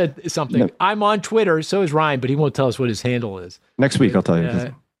until you said something. No. I'm on Twitter. So is Ryan, but he won't tell us what his handle is. Next week, I'll tell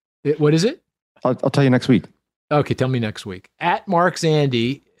you. What is it? I'll tell you next week. Okay, tell me next week. At Mark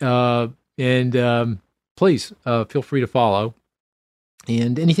Zandi. And please feel free to follow.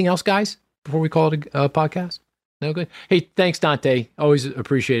 And anything else, guys, before we call it a podcast? No good. Hey, thanks, Dante. Always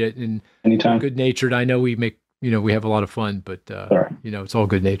appreciate it. And anytime. Good natured. I know we make. We have a lot of fun, but, it's all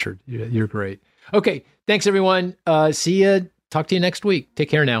good natured. You're great. Okay. Thanks, everyone. See you. Talk to you next week. Take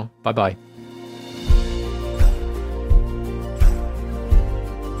care now. Bye-bye.